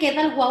 ¿dónde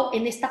queda el wow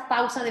en esta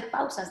pausa de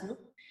pausas, no?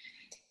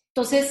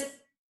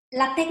 Entonces,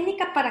 la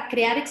técnica para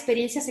crear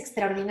experiencias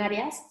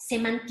extraordinarias se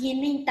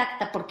mantiene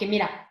intacta, porque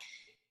mira,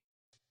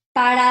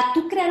 para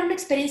tú crear una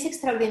experiencia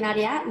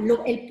extraordinaria,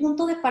 el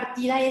punto de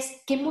partida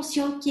es qué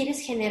emoción quieres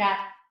generar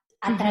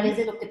a través Ujú.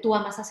 de lo que tú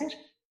amas hacer.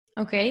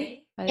 Ok, Esa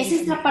es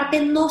padrísimo. la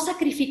parte no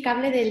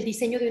sacrificable del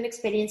diseño de una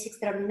experiencia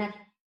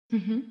extraordinaria.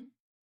 Ujú.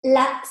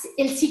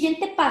 El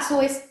siguiente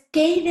paso es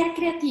qué idea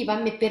creativa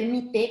me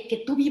permite que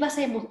tú vivas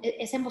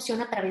esa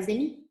emoción a través de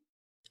mí.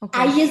 Ok.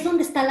 Ahí es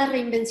donde está la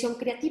reinvención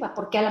creativa,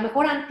 porque a lo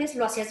mejor antes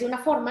lo hacías de una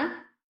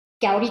forma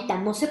que ahorita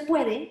no se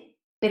puede,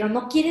 pero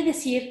no quiere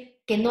decir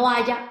que no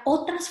haya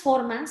otras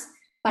formas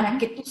para Ujú.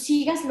 que tú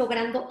sigas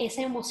logrando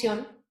esa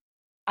emoción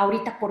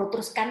ahorita por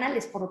otros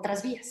canales, por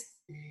otras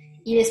vías.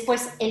 Y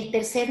después el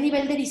tercer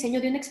nivel de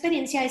diseño de una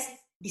experiencia es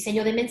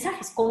diseño de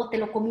mensajes, cómo te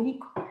lo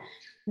comunico.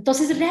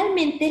 Entonces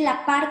realmente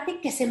la parte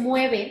que se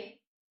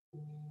mueve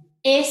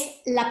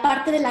es la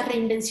parte de la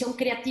reinvención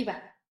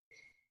creativa,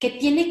 que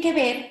tiene que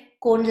ver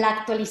con la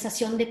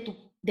actualización de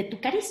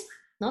tu carisma,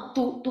 ¿no?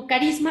 Tu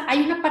carisma, hay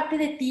una parte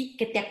de ti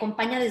que te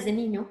acompaña desde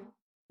niño,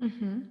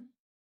 Ujú.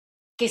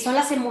 que son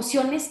las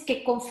emociones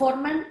que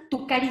conforman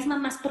tu carisma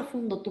más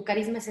profundo, tu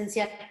carisma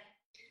esencial.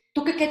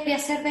 ¿Tú qué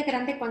querías ser de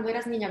grande cuando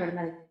eras niña,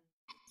 Bernadette?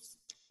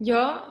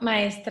 Yo,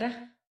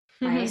 maestra.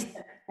 Ujú.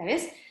 Maestra,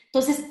 ¿sabes?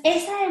 Entonces,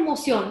 esa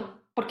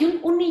emoción, porque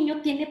un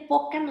niño tiene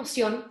poca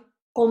noción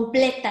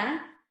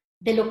completa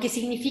de lo que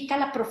significa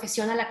la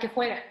profesión a la que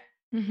juega.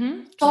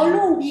 Ujú. Solo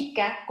Claro.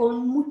 ubica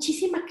con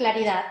muchísima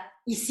claridad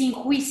y sin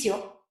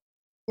juicio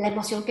la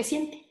emoción que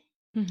siente.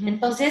 Ujú.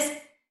 Entonces,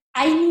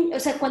 o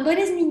sea, cuando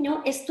eres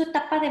niño es tu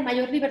etapa de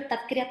mayor libertad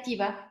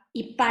creativa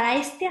y para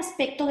este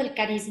aspecto del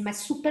carisma es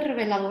súper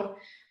revelador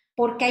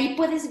porque ahí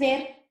puedes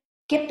ver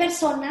qué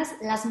personas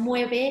las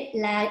mueve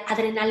la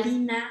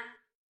adrenalina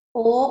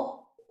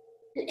o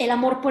el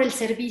amor por el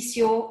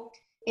servicio,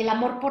 el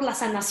amor por la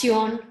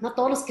sanación, ¿no?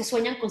 Todos los que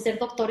sueñan con ser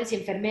doctores y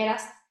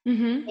enfermeras,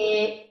 Ujú.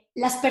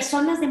 las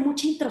personas de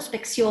mucha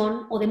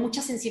introspección o de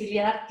mucha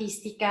sensibilidad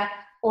artística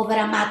o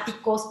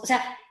dramáticos, o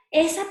sea,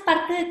 esa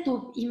parte de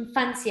tu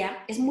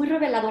infancia es muy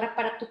reveladora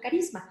para tu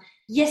carisma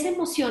y esa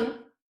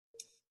emoción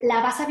la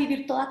vas a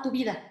vivir toda tu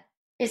vida.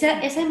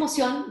 Esa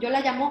emoción yo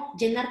la llamo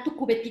llenar tu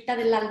cubetita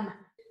del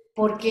alma, Ok.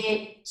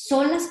 porque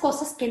son las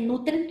cosas que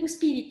nutren tu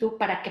espíritu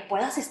para que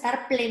puedas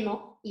estar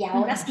pleno y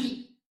ahora Ujú.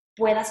 sí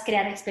puedas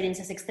crear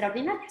experiencias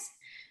extraordinarias.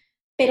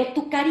 Pero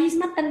tu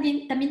carisma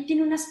también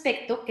tiene un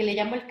aspecto que le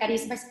llamo el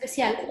carisma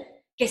especial,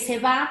 que se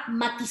va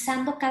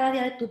matizando cada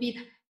día de tu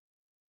vida.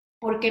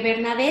 Porque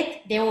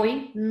Bernadette de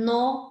hoy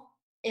no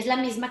es la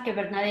misma que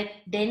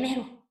Bernadette de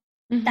enero,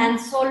 tan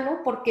Ujú. solo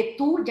porque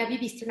tú ya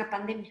viviste una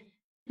pandemia.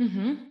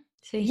 Ujú.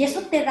 Y Sí.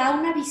 eso te da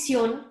una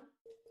visión,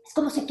 es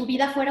como si tu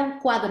vida fuera un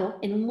cuadro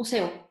en un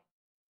museo,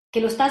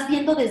 que lo estás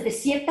viendo desde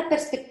cierta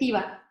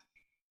perspectiva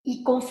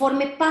y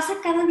conforme pasa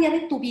cada día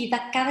de tu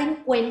vida, cada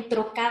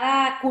encuentro,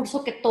 cada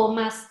curso que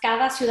tomas,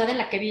 cada ciudad en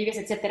la que vives,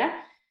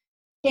 etcétera,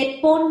 te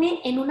pone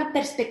en una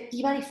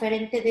perspectiva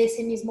diferente de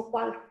ese mismo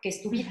cuadro que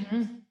es tu vida.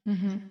 Ujú.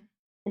 Ujú.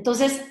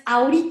 Entonces,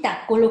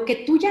 ahorita, con lo que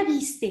tú ya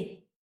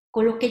viste,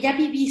 con lo que ya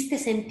viviste,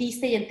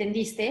 sentiste y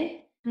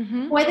entendiste,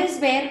 Ujú. puedes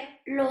ver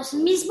los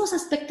mismos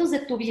aspectos de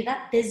tu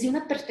vida desde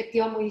una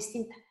perspectiva muy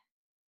distinta.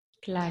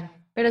 Claro.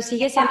 Pero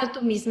sigue siendo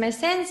tu misma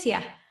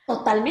esencia.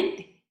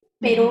 Totalmente,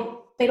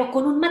 Ujú. pero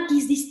con un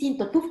matiz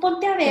distinto. Tú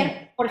ponte a Sí.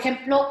 ver, por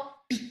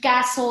ejemplo,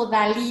 Picasso,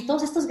 Dalí,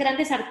 todos estos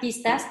grandes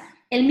artistas,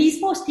 el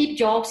mismo Steve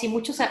Jobs y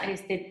muchos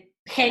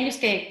genios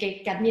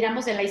que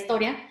admiramos de la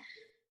historia,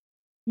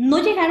 no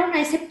llegaron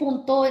a ese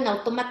punto en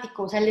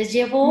automático, o sea, les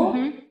llevó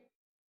Ujú.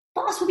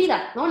 toda su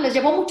vida, ¿no? Les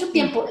llevó mucho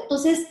tiempo. Sí.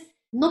 Entonces,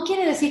 no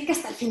quiere decir que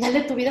hasta el final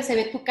de tu vida se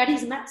ve tu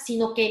carisma,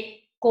 sino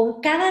que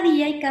con cada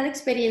día y cada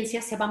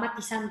experiencia se va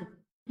matizando.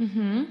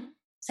 Ujú.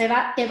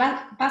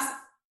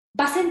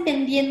 Vas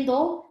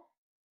entendiendo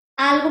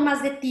algo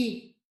más de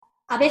ti.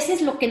 A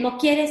veces lo que no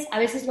quieres, a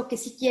veces lo que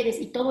sí quieres,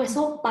 y todo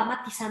eso va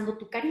matizando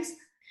tu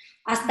carisma.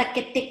 Hasta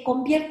que te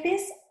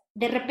conviertes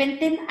de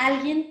repente en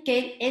alguien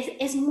que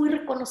es muy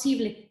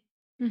reconocible,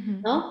 Ujú.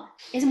 ¿no?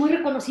 Es muy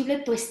reconocible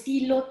tu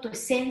estilo, tu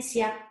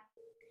esencia,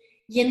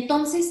 y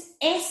entonces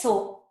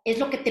eso es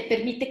lo que te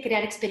permite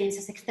crear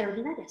experiencias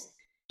extraordinarias.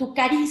 Tu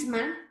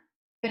carisma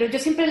pero yo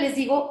siempre les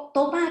digo,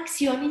 toma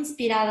acción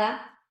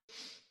inspirada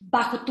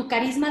bajo tu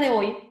carisma de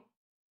hoy,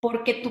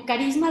 porque tu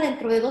carisma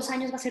dentro de 2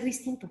 años va a ser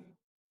distinto.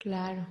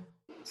 Claro.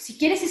 Si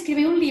quieres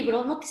escribir un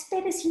libro, no te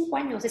esperes 5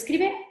 años.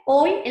 Escribe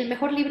hoy el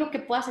mejor libro que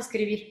puedas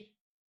escribir.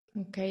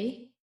 Ok.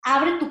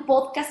 Abre tu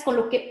podcast con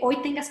lo que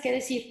hoy tengas que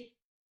decir.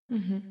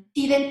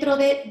 Si dentro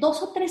de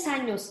 2 o 3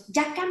 años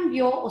ya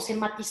cambió o se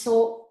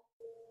matizó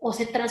o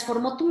se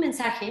transformó tu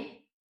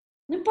mensaje,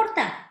 no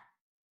importa,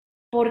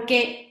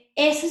 porque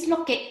eso es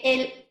lo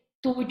que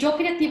tu yo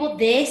creativo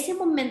de ese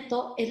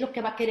momento es lo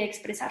que va a querer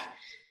expresar.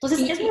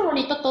 Entonces, es muy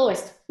bonito todo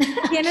esto.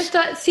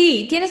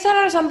 Sí, tienes toda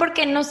la razón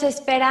porque nos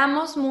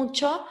esperamos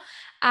mucho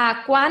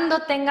a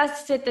cuando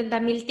tengas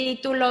 70,000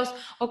 títulos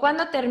o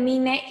cuando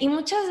termine y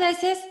muchas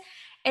veces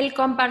el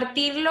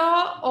compartirlo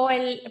o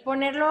el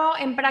ponerlo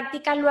en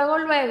práctica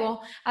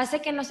luego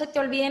hace que no se te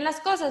olviden las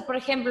cosas. Por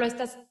ejemplo,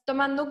 estás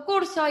tomando un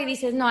curso y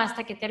dices, no,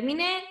 hasta que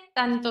termine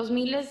tantos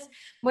miles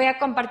voy a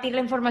compartir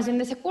la información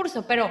de ese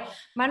curso, pero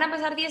van a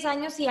pasar 10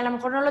 años y a lo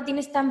mejor no lo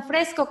tienes tan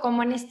fresco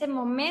como en este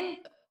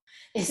momento.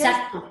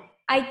 Exacto. Entonces,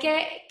 hay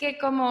que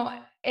como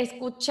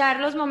escuchar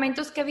los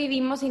momentos que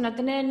vivimos y no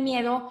tener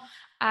miedo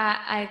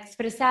a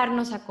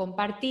expresarnos, a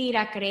compartir,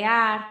 a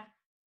crear,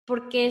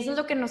 porque eso es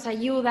lo que nos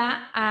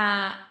ayuda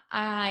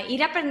a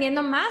ir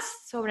aprendiendo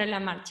más sobre la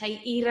marcha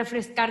y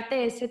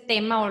refrescarte ese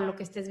tema o lo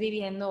que estés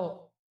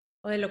viviendo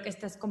o de lo que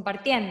estás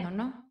compartiendo,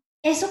 ¿no?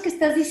 Eso que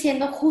estás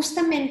diciendo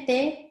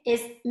justamente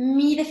es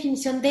mi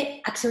definición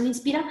de acción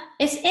inspirada.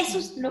 Eso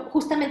es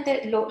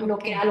justamente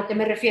a lo que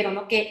me refiero,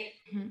 ¿no?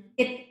 Que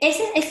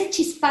ese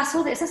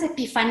chispazo de esas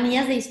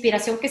epifanías de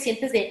inspiración que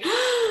sientes de,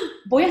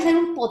 voy a hacer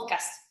un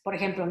podcast, por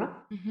ejemplo,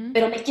 ¿no?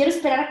 Pero me quiero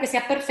esperar a que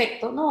sea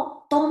perfecto.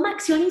 No, toma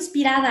acción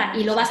inspirada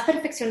y lo vas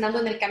perfeccionando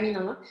en el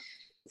camino, ¿no?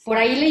 Por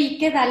ahí leí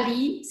que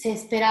Dalí se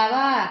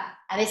esperaba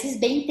a veces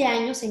 20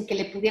 años en que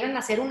le pudieran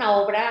hacer una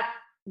obra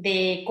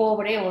de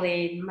cobre o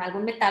de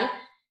algún metal.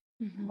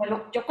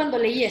 Bueno, yo cuando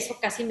leí eso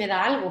casi me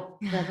da algo.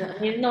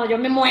 No, yo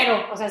me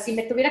muero. O sea, si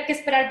me tuviera que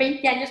esperar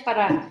 20 años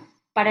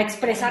para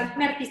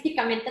expresarme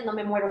artísticamente, no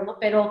me muero, ¿no?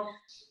 Pero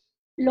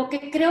lo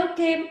que creo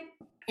que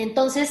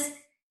entonces,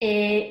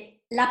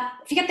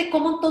 fíjate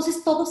cómo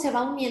entonces todo se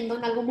va uniendo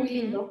en algo muy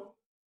lindo,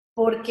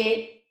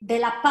 porque de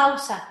la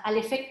pausa al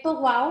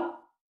efecto wow,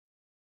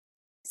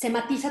 se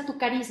matiza tu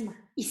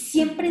carisma y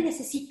siempre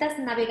necesitas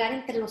navegar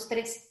entre los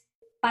tres.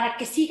 Para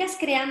que sigas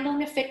creando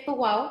un efecto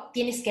wow,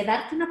 tienes que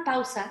darte una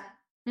pausa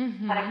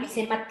para que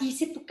se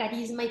matice tu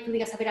carisma y tú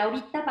digas, a ver,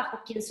 ahorita bajo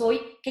quién soy,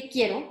 qué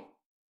quiero,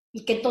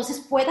 y que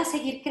entonces puedas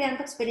seguir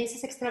creando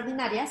experiencias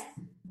extraordinarias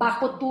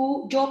bajo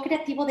tu yo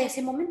creativo de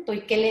ese momento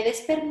y que le des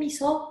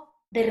permiso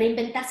de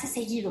reinventarse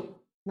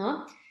seguido,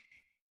 ¿no?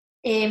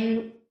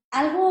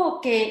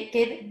 Algo que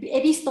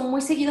he visto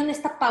muy seguido en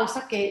esta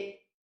pausa,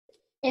 que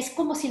es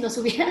como si nos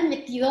hubieran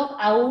metido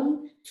a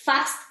un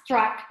fast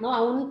track, ¿no?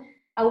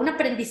 A un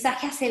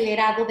aprendizaje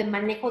acelerado de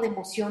manejo de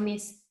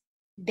emociones,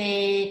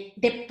 de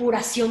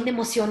depuración de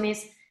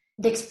emociones,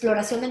 de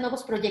exploración de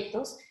nuevos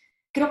proyectos.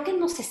 Creo que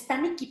nos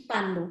están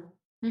equipando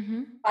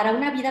para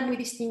una vida muy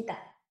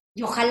distinta.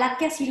 Y ojalá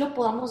que así lo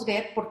podamos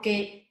ver,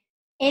 porque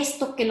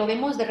esto que lo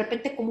vemos de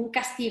repente como un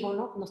castigo,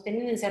 ¿no? Nos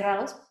tienen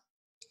encerrados,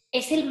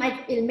 es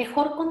el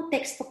mejor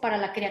contexto para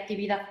la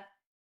creatividad,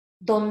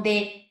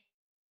 donde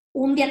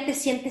un día te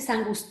sientes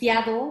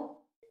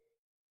angustiado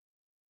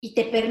y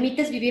te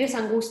permites vivir esa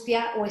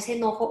angustia o ese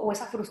enojo o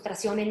esa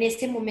frustración en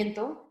ese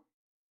momento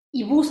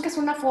y buscas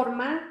una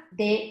forma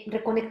de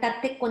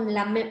reconectarte con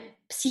la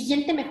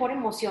siguiente mejor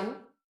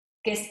emoción,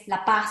 que es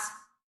la paz,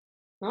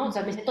 ¿no? O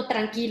sea, me siento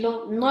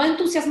tranquilo, no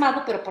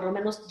entusiasmado, pero por lo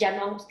menos ya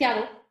no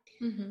angustiado.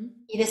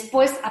 Y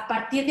después, a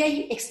partir de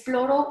ahí,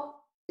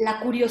 exploro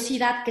la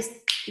curiosidad, que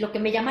es lo que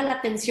me llama la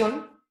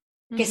atención,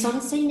 que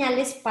son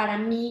señales para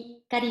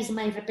mi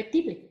carisma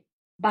irrepetible.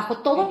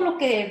 Bajo todo lo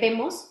que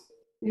vemos,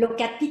 lo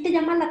que a ti te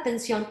llama la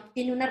atención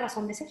tiene una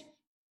razón de ser.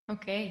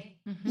 Ok.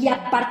 Y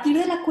a partir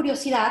de la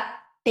curiosidad,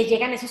 te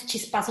llegan esos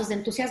chispazos de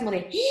entusiasmo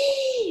de,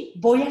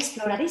 voy a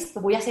explorar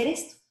esto, voy a hacer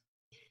esto.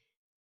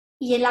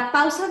 Y en la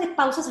pausa de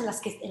pausas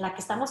en la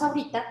que estamos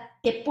ahorita,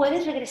 te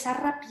puedes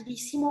regresar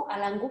rapidísimo a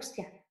la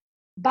angustia.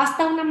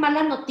 Basta una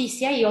mala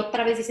noticia y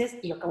otra vez dices,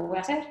 ¿y yo qué voy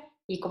a hacer?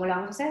 ¿Y cómo lo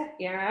vamos a hacer?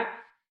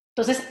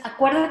 Entonces,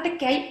 acuérdate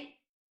que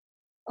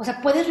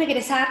puedes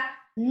regresar,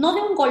 no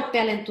de un golpe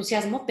al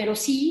entusiasmo, pero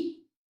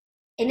sí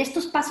en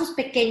estos pasos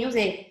pequeños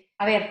de,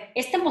 a ver,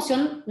 esta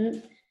emoción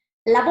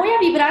la voy a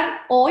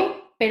vibrar hoy,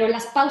 pero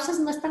las pausas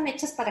no están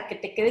hechas para que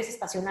te quedes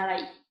estacionada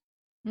ahí.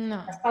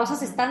 No. Las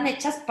pausas están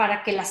hechas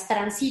para que las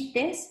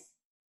transites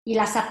y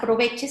las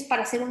aproveches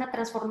para hacer una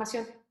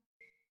transformación.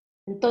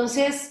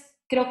 Entonces,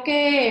 creo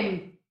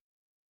que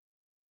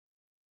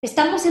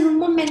estamos en un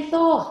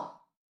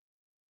momento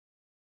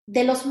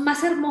de los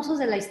más hermosos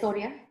de la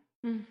historia,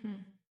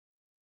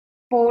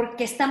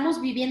 porque estamos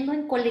viviendo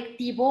en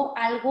colectivo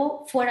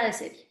algo fuera de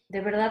serie,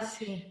 de verdad.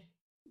 Sí.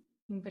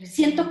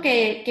 Siento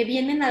que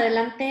vienen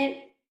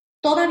adelante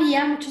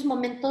todavía muchos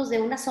momentos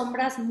de unas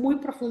sombras muy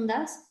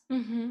profundas,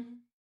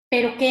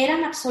 pero que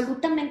eran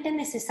absolutamente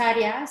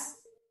necesarias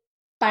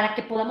para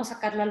que podamos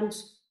sacar la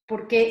luz,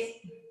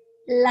 porque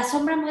la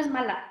sombra no es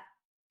mala.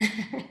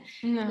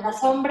 No. La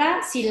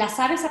sombra, si la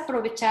sabes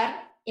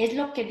aprovechar, es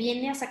lo que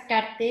viene a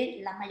sacarte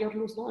la mayor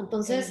luz, ¿no?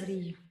 Entonces, El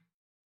brillo.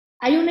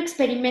 hay un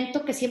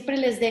experimento que siempre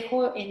les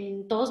dejo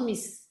en todos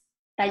mis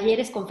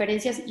talleres,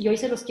 conferencias, y hoy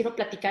se los quiero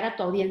platicar a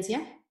tu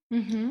audiencia,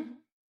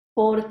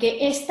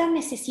 porque esta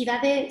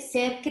necesidad de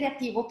ser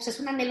creativo, pues es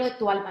un anhelo de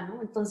tu alma,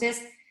 ¿no?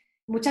 Entonces,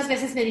 muchas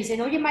veces me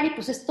dicen, oye, Mari,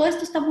 pues todo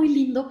esto está muy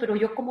lindo, pero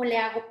 ¿yo cómo le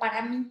hago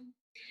para mí?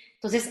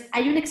 Entonces,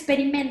 hay un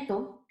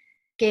experimento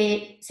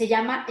que se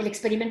llama el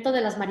experimento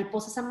de las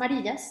mariposas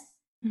amarillas,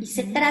 y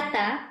se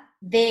trata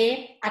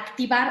de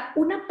activar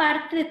una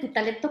parte de tu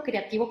talento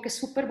creativo que es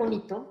súper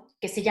bonito,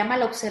 que se llama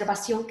la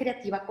observación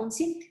creativa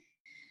consciente.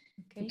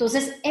 Okay.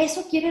 Entonces,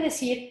 eso quiere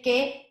decir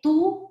que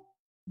tú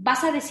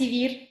vas a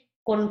decidir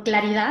con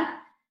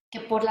claridad que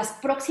por las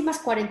próximas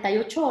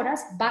 48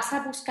 horas vas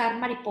a buscar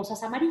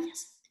mariposas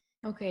amarillas.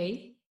 Ok.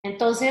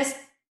 Entonces,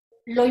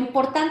 lo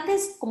importante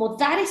es como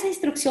dar esa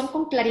instrucción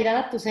con claridad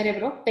a tu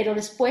cerebro, pero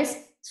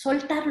después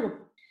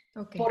soltarlo.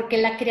 Okay. Porque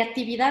la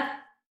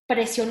creatividad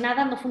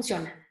presionada no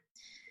funciona.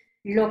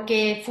 Lo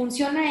que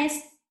funciona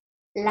es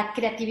la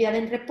creatividad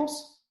en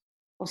reposo.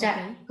 O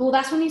sea, tú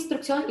das una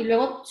instrucción y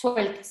luego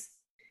sueltas.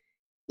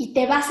 Y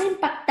te vas a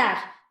impactar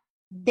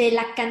de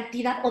la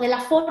cantidad o de la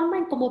forma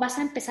en cómo vas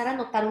a empezar a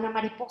notar una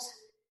mariposa.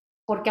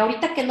 Porque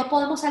ahorita que no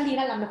podemos salir,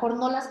 a lo mejor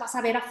no las vas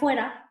a ver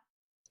afuera,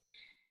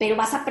 pero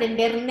vas a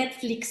prender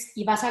Netflix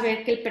y vas a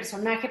ver que el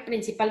personaje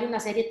principal de una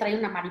serie trae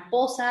una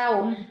mariposa.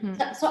 O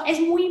sea, es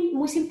muy,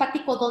 muy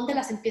simpático dónde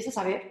las empiezas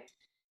a ver,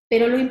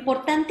 pero lo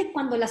importante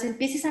cuando las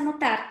empieces a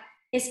notar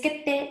es que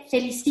te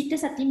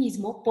felicites a ti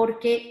mismo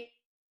porque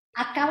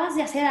acabas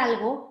de hacer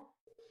algo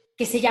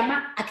que se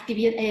llama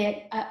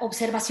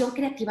observación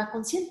creativa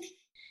consciente.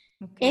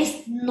 Okay.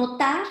 Es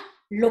notar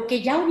lo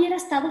que ya hubiera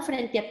estado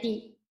frente a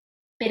ti,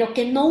 pero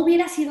que no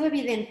hubiera sido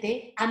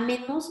evidente a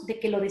menos de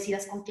que lo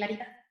decidas con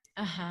claridad.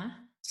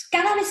 Ajá.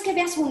 Cada vez que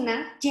veas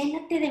una,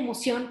 llénate de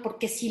emoción,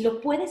 porque si lo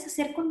puedes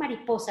hacer con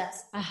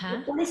mariposas, ajá,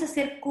 lo puedes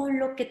hacer con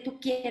lo que tú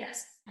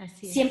quieras.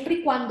 Así es. Siempre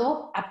y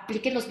cuando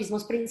apliques los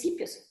mismos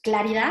principios.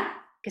 Claridad,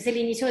 que es el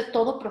inicio de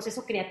todo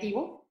proceso creativo,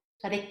 o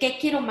sea, de qué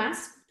quiero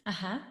más,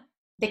 ajá,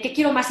 de qué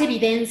quiero más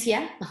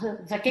evidencia,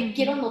 o sea, qué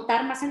quiero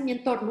notar más en mi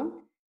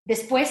entorno.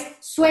 Después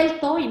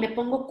suelto y me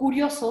pongo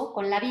curioso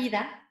con la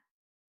vida,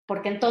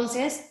 porque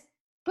entonces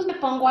pues me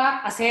pongo a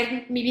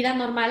hacer mi vida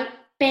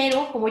normal,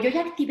 pero como yo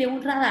ya activé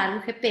un radar,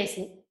 un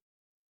GPS,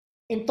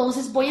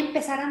 entonces voy a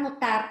empezar a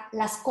notar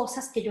las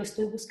cosas que yo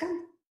estoy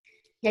buscando.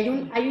 Y hay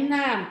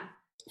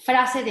una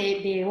frase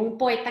de un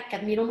poeta que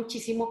admiro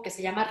muchísimo que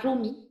se llama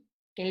Rumi,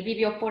 que él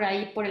vivió por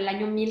ahí por el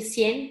año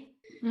 1100.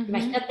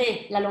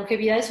 Imagínate la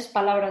longevidad de sus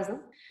palabras,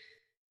 ¿no?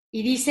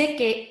 Y dice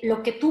que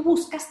lo que tú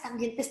buscas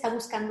también te está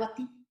buscando a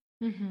ti.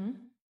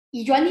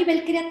 Y yo a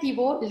nivel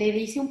creativo le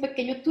hice un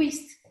pequeño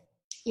twist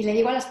y le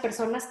digo a las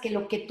personas que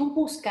lo que tú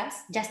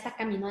buscas ya está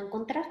camino a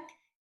encontrarte.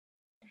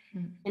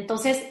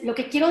 Entonces, lo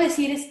que quiero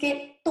decir es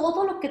que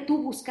todo lo que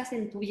tú buscas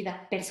en tu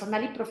vida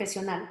personal y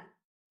profesional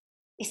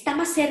está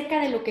más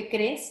cerca de lo que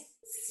crees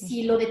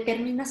si lo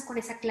determinas con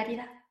esa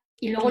claridad.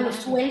 Y luego lo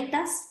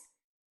sueltas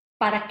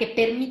para que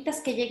permitas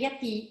que llegue a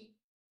ti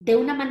de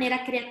una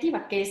manera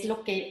creativa, que es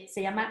lo que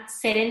se llama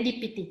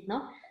serendipity,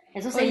 ¿no?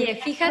 Oye,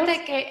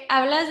 fíjate que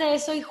hablas de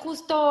eso y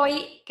justo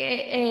hoy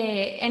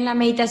que en la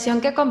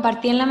meditación que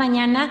compartí en la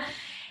mañana,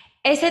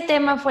 ese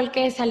tema fue el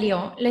que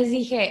salió. Les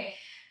dije,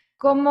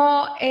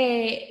 como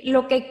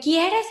lo que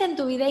quieres en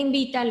tu vida,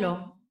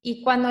 invítalo.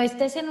 Y cuando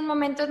estés en un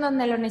momento en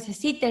donde lo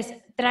necesites,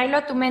 tráelo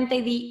a tu mente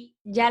y di,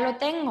 ya lo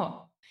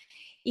tengo.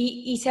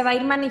 Y se va a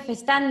ir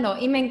manifestando.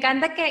 Y me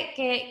encanta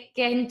que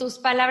en tus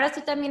palabras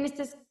tú también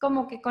estés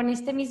como que con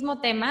este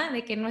mismo tema,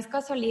 de que no es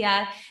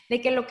casualidad,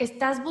 de que lo que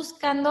estás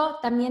buscando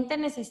también te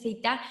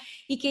necesita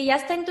y que ya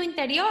está en tu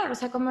interior. O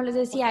sea, como les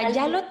decía,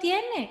 ya lo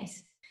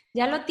tienes.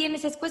 Ya lo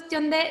tienes, es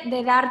cuestión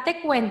de darte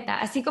cuenta,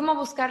 así como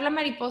buscar la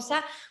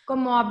mariposa,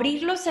 como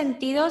abrir los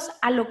sentidos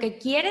a lo que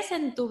quieres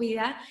en tu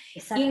vida.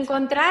 Exacto. Y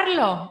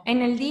encontrarlo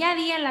en el día a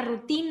día, en la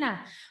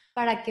rutina,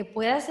 para que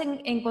puedas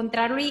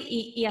encontrarlo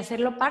y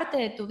hacerlo parte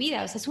de tu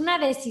vida. O sea, es una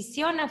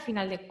decisión a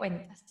final de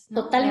cuentas,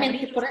 ¿no?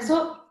 Totalmente, por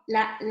eso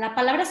la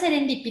palabra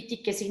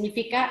serendipity, que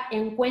significa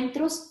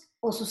encuentros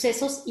o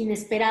sucesos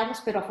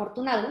inesperados pero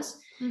afortunados,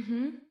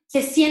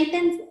 se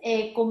sienten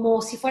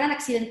como si fueran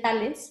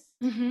accidentales.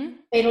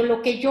 Pero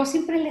lo que yo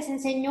siempre les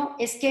enseño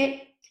es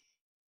que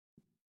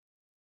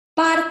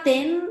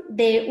parten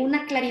de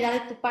una claridad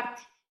de tu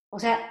parte. O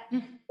sea,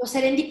 los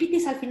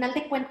serendipities al final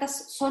de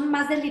cuentas son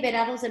más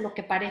deliberados de lo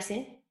que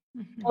parece,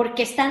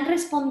 porque están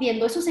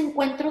respondiendo, esos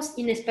encuentros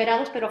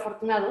inesperados pero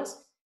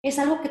afortunados, es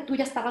algo que tú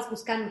ya estabas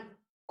buscando,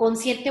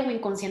 consciente o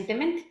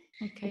inconscientemente.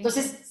 Okay.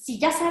 Entonces, si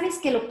ya sabes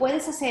que lo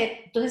puedes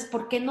hacer, entonces,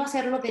 ¿por qué no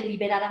hacerlo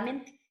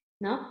deliberadamente?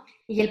 ¿No?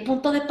 Y el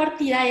punto de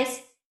partida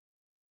es,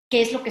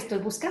 ¿qué es lo que estoy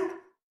buscando?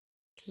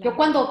 Claro. Yo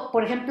cuando,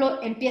 por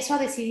ejemplo, empiezo a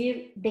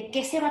decidir de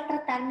qué se va a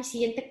tratar mi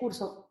siguiente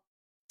curso,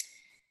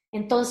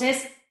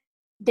 entonces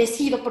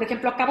decido, por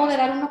ejemplo, acabo de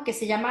dar uno que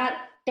se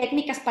llama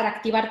técnicas para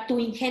activar tu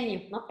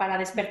ingenio, ¿no? Para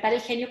despertar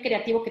el genio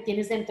creativo que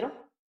tienes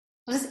dentro.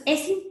 Entonces,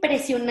 es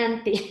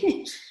impresionante.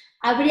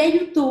 Abría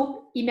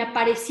YouTube y me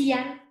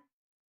aparecían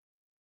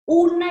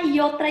una y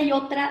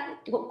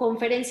otra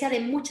conferencia de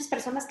muchas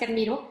personas que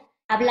admiro,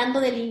 hablando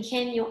del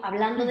ingenio,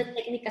 hablando de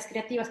técnicas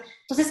creativas.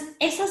 Entonces,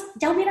 esas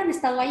ya hubieran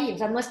estado ahí. O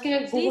sea, no es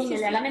que Google me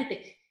lea la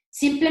mente.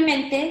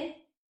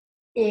 Simplemente,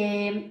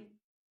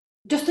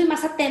 yo estoy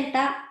más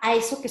atenta a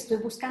eso que estoy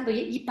buscando.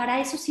 Y para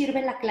eso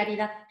sirve la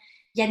claridad.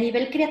 Y a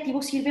nivel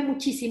creativo sirve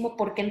muchísimo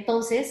porque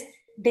entonces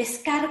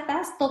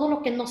descartas todo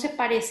lo que no se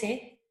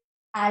parece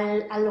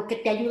a lo que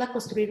te ayuda a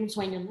construir un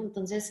sueño, ¿no?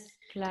 Entonces,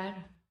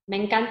 claro. Me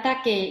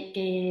encanta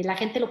que la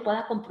gente lo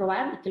pueda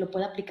comprobar y que lo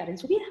pueda aplicar en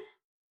su vida.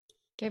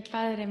 Qué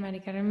padre, Mari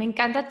Carmen. Me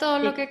encanta todo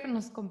lo que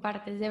nos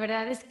compartes. De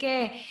verdad es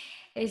que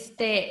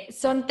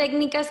son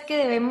técnicas que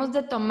debemos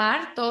de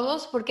tomar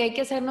todos porque hay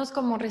que hacernos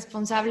como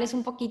responsables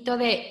un poquito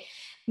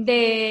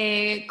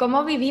de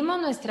cómo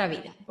vivimos nuestra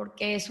vida,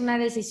 porque es una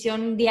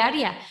decisión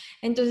diaria.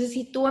 Entonces,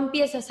 si tú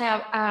empiezas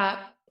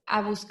a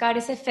buscar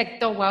ese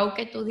efecto wow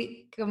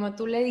como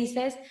tú le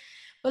dices,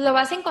 pues lo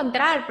vas a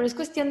encontrar, pero es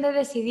cuestión de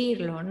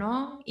decidirlo,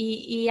 ¿no?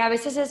 Y a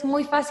veces es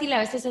muy fácil, a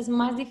veces es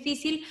más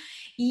difícil.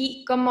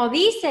 Y como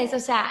dices, o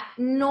sea,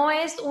 no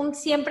es un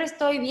siempre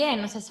estoy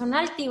bien, o sea, son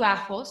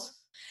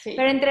altibajos, sí.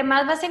 Pero entre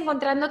más vas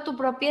encontrando tu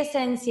propia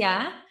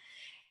esencia,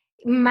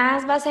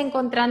 más vas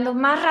encontrando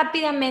más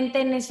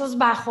rápidamente en esos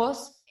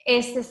bajos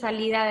esa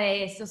salida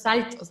de esos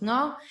altos,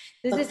 ¿no?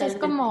 Entonces Totalmente. Es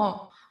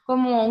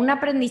como un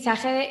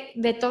aprendizaje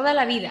de toda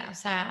la vida. O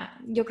sea,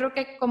 yo creo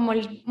que como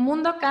el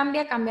mundo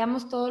cambia,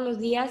 cambiamos todos los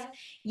días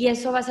y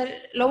eso va a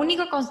ser, lo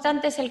único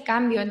constante es el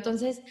cambio.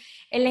 Entonces,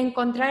 el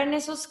encontrar en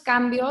esos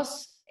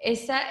cambios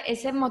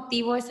ese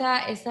motivo,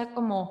 esa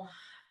como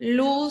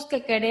luz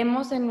que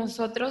queremos en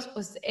nosotros,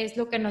 pues es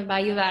lo que nos va a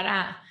ayudar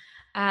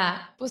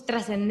a pues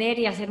trascender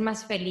y a ser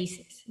más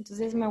felices.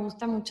 Entonces, me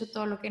gusta mucho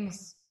todo lo que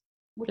nos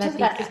Muchas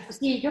gracias. Pues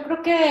sí, yo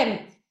creo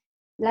que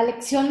la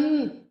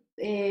lección...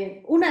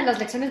 una de las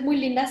lecciones muy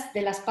lindas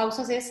de las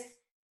pausas es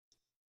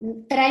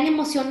traen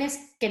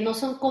emociones que no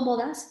son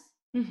cómodas,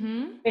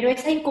 pero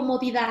esa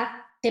incomodidad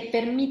te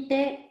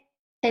permite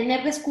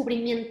tener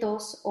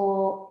descubrimientos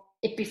o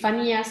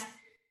epifanías,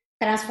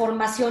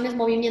 transformaciones,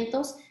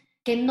 movimientos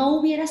que no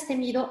hubieras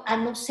tenido a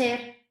no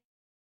ser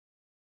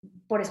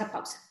por esa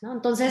pausa, ¿no?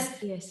 Entonces,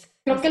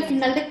 creo que al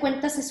final de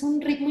cuentas es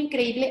un ritmo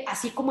increíble,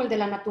 así como el de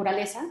la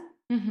naturaleza.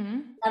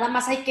 Nada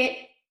más hay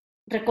que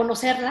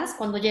reconocerlas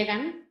cuando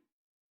llegan,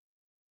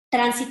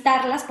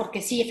 transitarlas,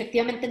 porque sí,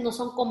 efectivamente no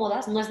son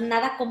cómodas, no es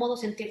nada cómodo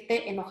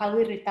sentirte enojado,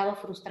 irritado,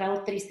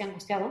 frustrado, triste,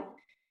 angustiado,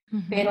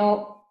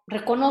 pero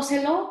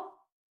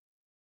reconócelo,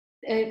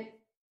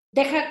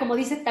 deja, como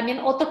dice también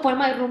otro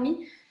poema de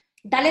Rumi,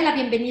 dale la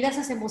bienvenida a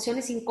esas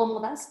emociones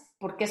incómodas,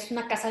 porque es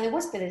una casa de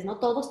huéspedes, ¿no?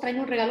 Todos traen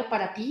un regalo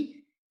para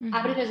ti,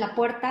 ábreles la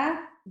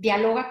puerta,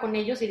 dialoga con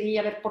ellos y di,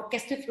 a ver, ¿por qué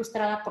estoy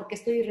frustrada? ¿Por qué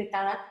estoy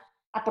irritada?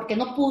 Ah, porque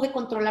no pude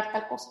controlar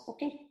tal cosa,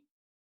 ok.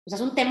 O sea,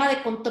 es un tema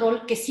de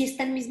control que sí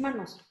está en mis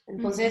manos.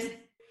 Entonces,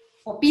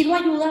 o pido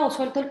ayuda o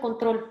suelto el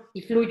control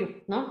y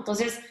fluyo, ¿no?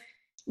 Entonces,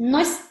 no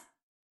es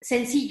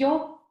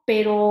sencillo,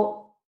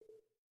 pero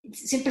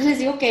siempre les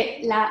digo que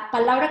la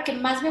palabra que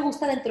más me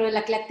gusta dentro de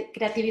la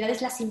creatividad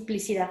es la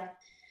simplicidad.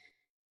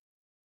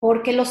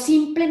 Porque lo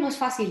simple no es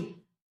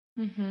fácil,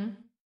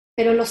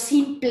 pero lo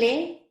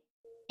simple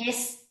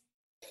es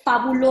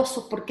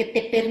fabuloso porque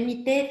te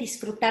permite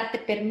disfrutar, te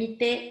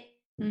permite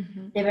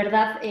de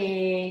verdad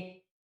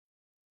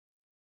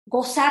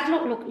gozar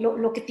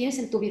lo que tienes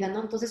en tu vida,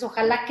 ¿no? Entonces,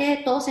 ojalá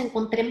que todos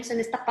encontremos en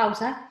esta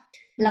pausa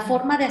la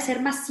forma de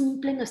hacer más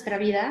simple nuestra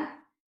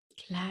vida.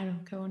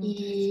 Claro, qué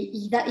bonito.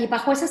 Y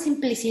bajo esa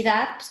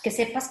simplicidad, pues que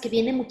sepas que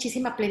viene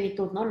muchísima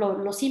plenitud, ¿no?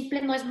 Lo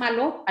simple no es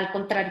malo, al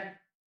contrario.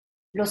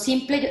 Lo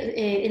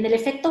simple, en el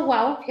efecto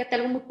wow, fíjate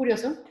algo muy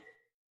curioso,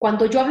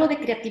 cuando yo hablo de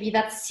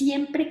creatividad,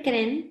 siempre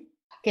creen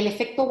que el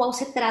efecto wow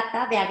se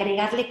trata de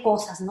agregarle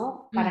cosas,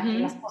 ¿no? Para que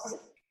las cosas...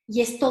 Y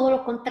es todo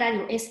lo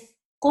contrario, es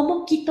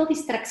cómo quito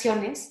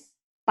distracciones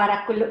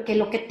para que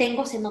lo que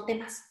tengo se note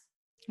más.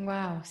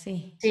 Wow,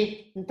 sí.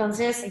 Sí,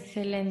 entonces...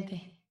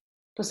 Excelente.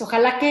 Pues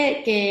ojalá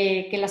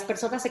que las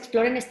personas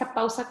exploren esta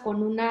pausa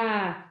con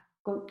una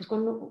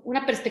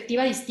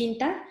perspectiva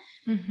distinta.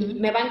 Y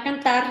me va a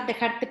encantar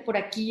dejarte por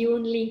aquí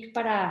un link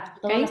para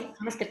todas las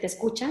personas que te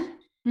escuchan,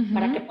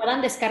 para que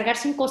puedan descargar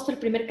sin costo el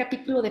primer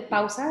capítulo de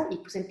pausa y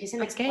pues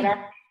empiecen a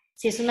explorar.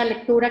 Si es una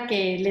lectura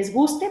que les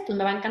guste, pues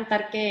me va a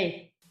encantar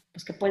que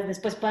pues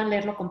después puedan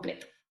leerlo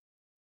completo.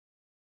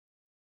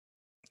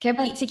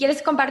 Si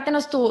quieres,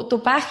 compártenos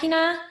tu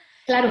página,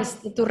 claro.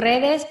 Tus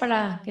redes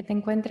para que te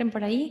encuentren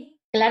por ahí.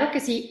 Claro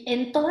que sí.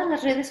 En todas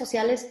las redes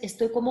sociales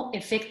estoy como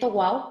Efecto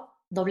Wow,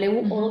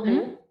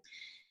 W-O-W.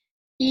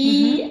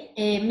 Y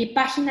mi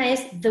página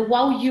es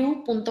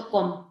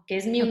thewowyu.com, que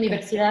es mi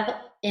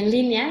universidad en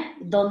línea,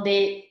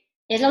 donde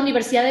es la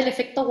universidad del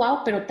efecto wow,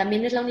 pero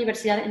también es la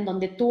universidad en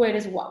donde tú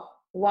eres wow.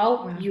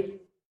 Wow.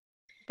 You.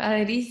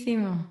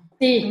 Padrísimo.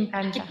 Sí,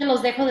 aquí te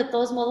los dejo de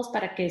todos modos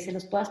para que se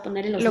los puedas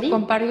poner en los links. Lo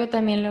comparto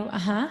también.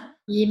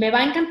 Y me va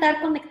a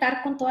encantar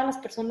conectar con todas las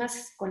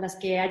personas con las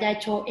que haya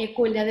hecho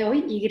eco el día de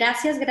hoy. Y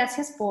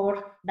gracias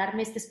por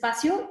darme este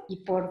espacio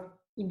y por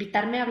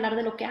invitarme a hablar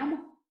de lo que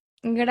amo.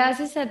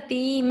 Gracias a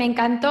ti, me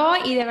encantó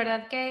y de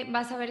verdad que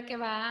vas a ver que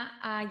va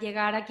a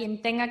llegar a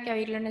quien tenga que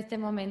oírlo en este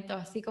momento,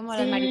 así como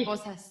las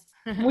mariposas.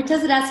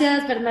 Muchas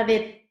gracias,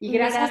 Bernadette. Y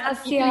gracias a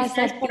ti,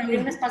 Cristal, por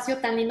abrir un espacio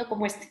tan lindo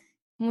como este.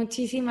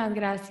 Muchísimas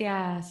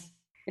gracias.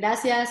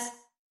 Gracias.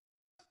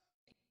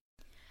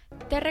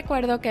 Te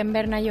recuerdo que en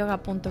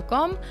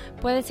bernayoga.com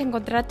puedes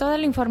encontrar toda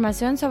la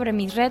información sobre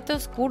mis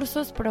retos,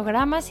 cursos,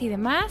 programas y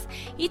demás.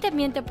 Y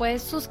también te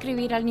puedes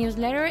suscribir al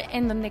newsletter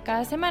en donde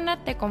cada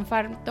semana te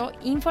comparto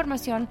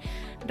información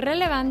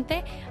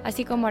relevante,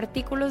 así como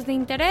artículos de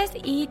interés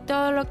y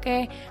todo lo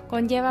que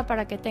conlleva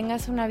para que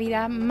tengas una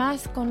vida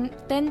más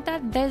contenta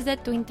desde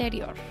tu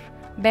interior.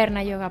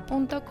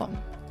 bernayoga.com.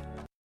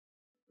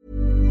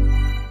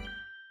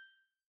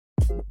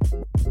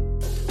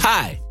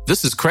 Hi,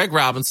 this is Craig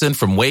Robinson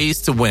from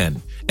Ways to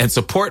Win, and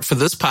support for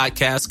this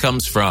podcast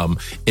comes from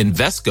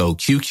Invesco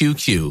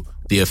QQQ,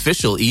 the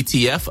official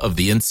ETF of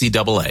the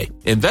NCAA.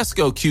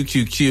 Invesco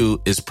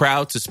QQQ is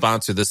proud to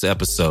sponsor this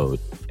episode,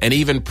 and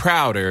even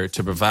prouder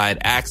to provide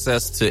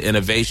access to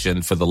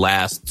innovation for the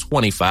last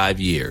 25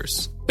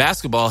 years.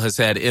 Basketball has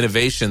had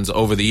innovations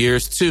over the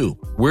years, too.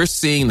 We're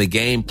seeing the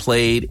game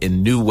played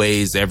in new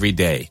ways every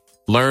day.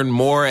 Learn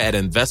more at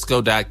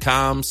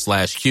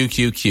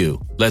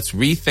Invesco.com/QQQ. Let's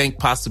rethink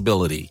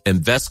possibility.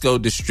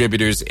 Invesco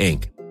Distributors,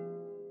 Inc.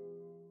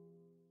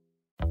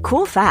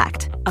 Cool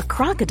fact, a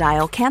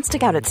crocodile can't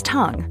stick out its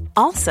tongue.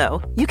 Also,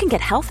 you can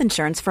get health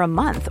insurance for a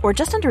month or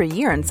just under a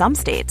year in some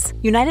states.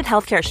 United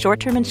Healthcare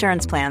short-term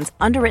insurance plans,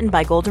 underwritten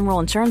by Golden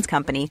Rule Insurance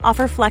Company,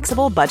 offer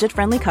flexible,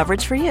 budget-friendly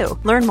coverage for you.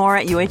 Learn more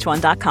at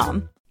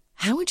UH1.com.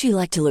 How would you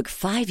like to look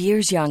 5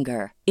 years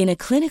younger? In a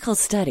clinical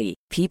study,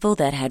 people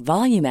that had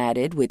volume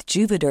added with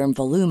Juvederm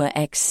Voluma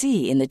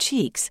XC in the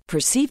cheeks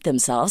perceived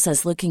themselves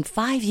as looking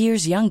 5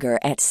 years younger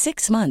at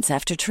 6 months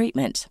after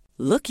treatment.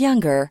 Look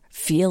younger,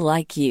 feel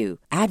like you.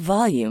 Add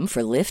volume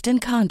for lift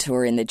and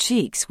contour in the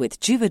cheeks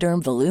with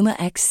Juvederm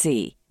Voluma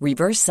XC.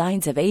 Reverse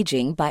signs of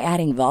aging by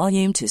adding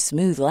volume to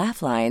smooth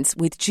laugh lines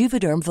with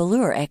Juvederm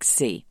Volure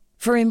XC.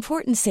 For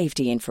important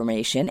safety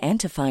information and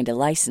to find a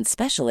licensed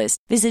specialist,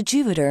 visit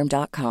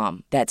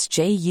Juvederm.com. That's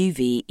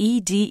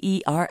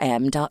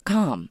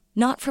JUVEDERM.com.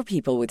 Not for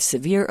people with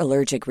severe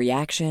allergic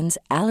reactions,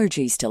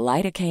 allergies to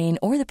lidocaine,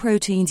 or the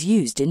proteins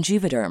used in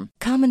Juvederm.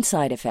 Common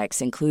side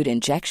effects include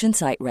injection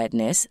site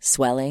redness,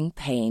 swelling,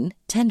 pain,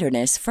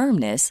 tenderness,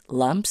 firmness,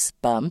 lumps,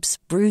 bumps,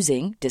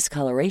 bruising,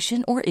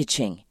 discoloration, or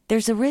itching.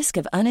 There's a risk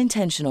of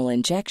unintentional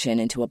injection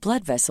into a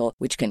blood vessel,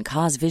 which can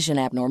cause vision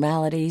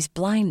abnormalities,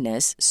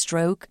 blindness,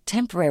 stroke,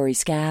 temporary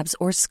scabs,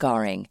 or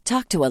scarring.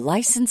 Talk to a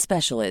licensed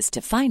specialist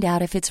to find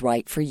out if it's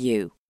right for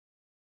you.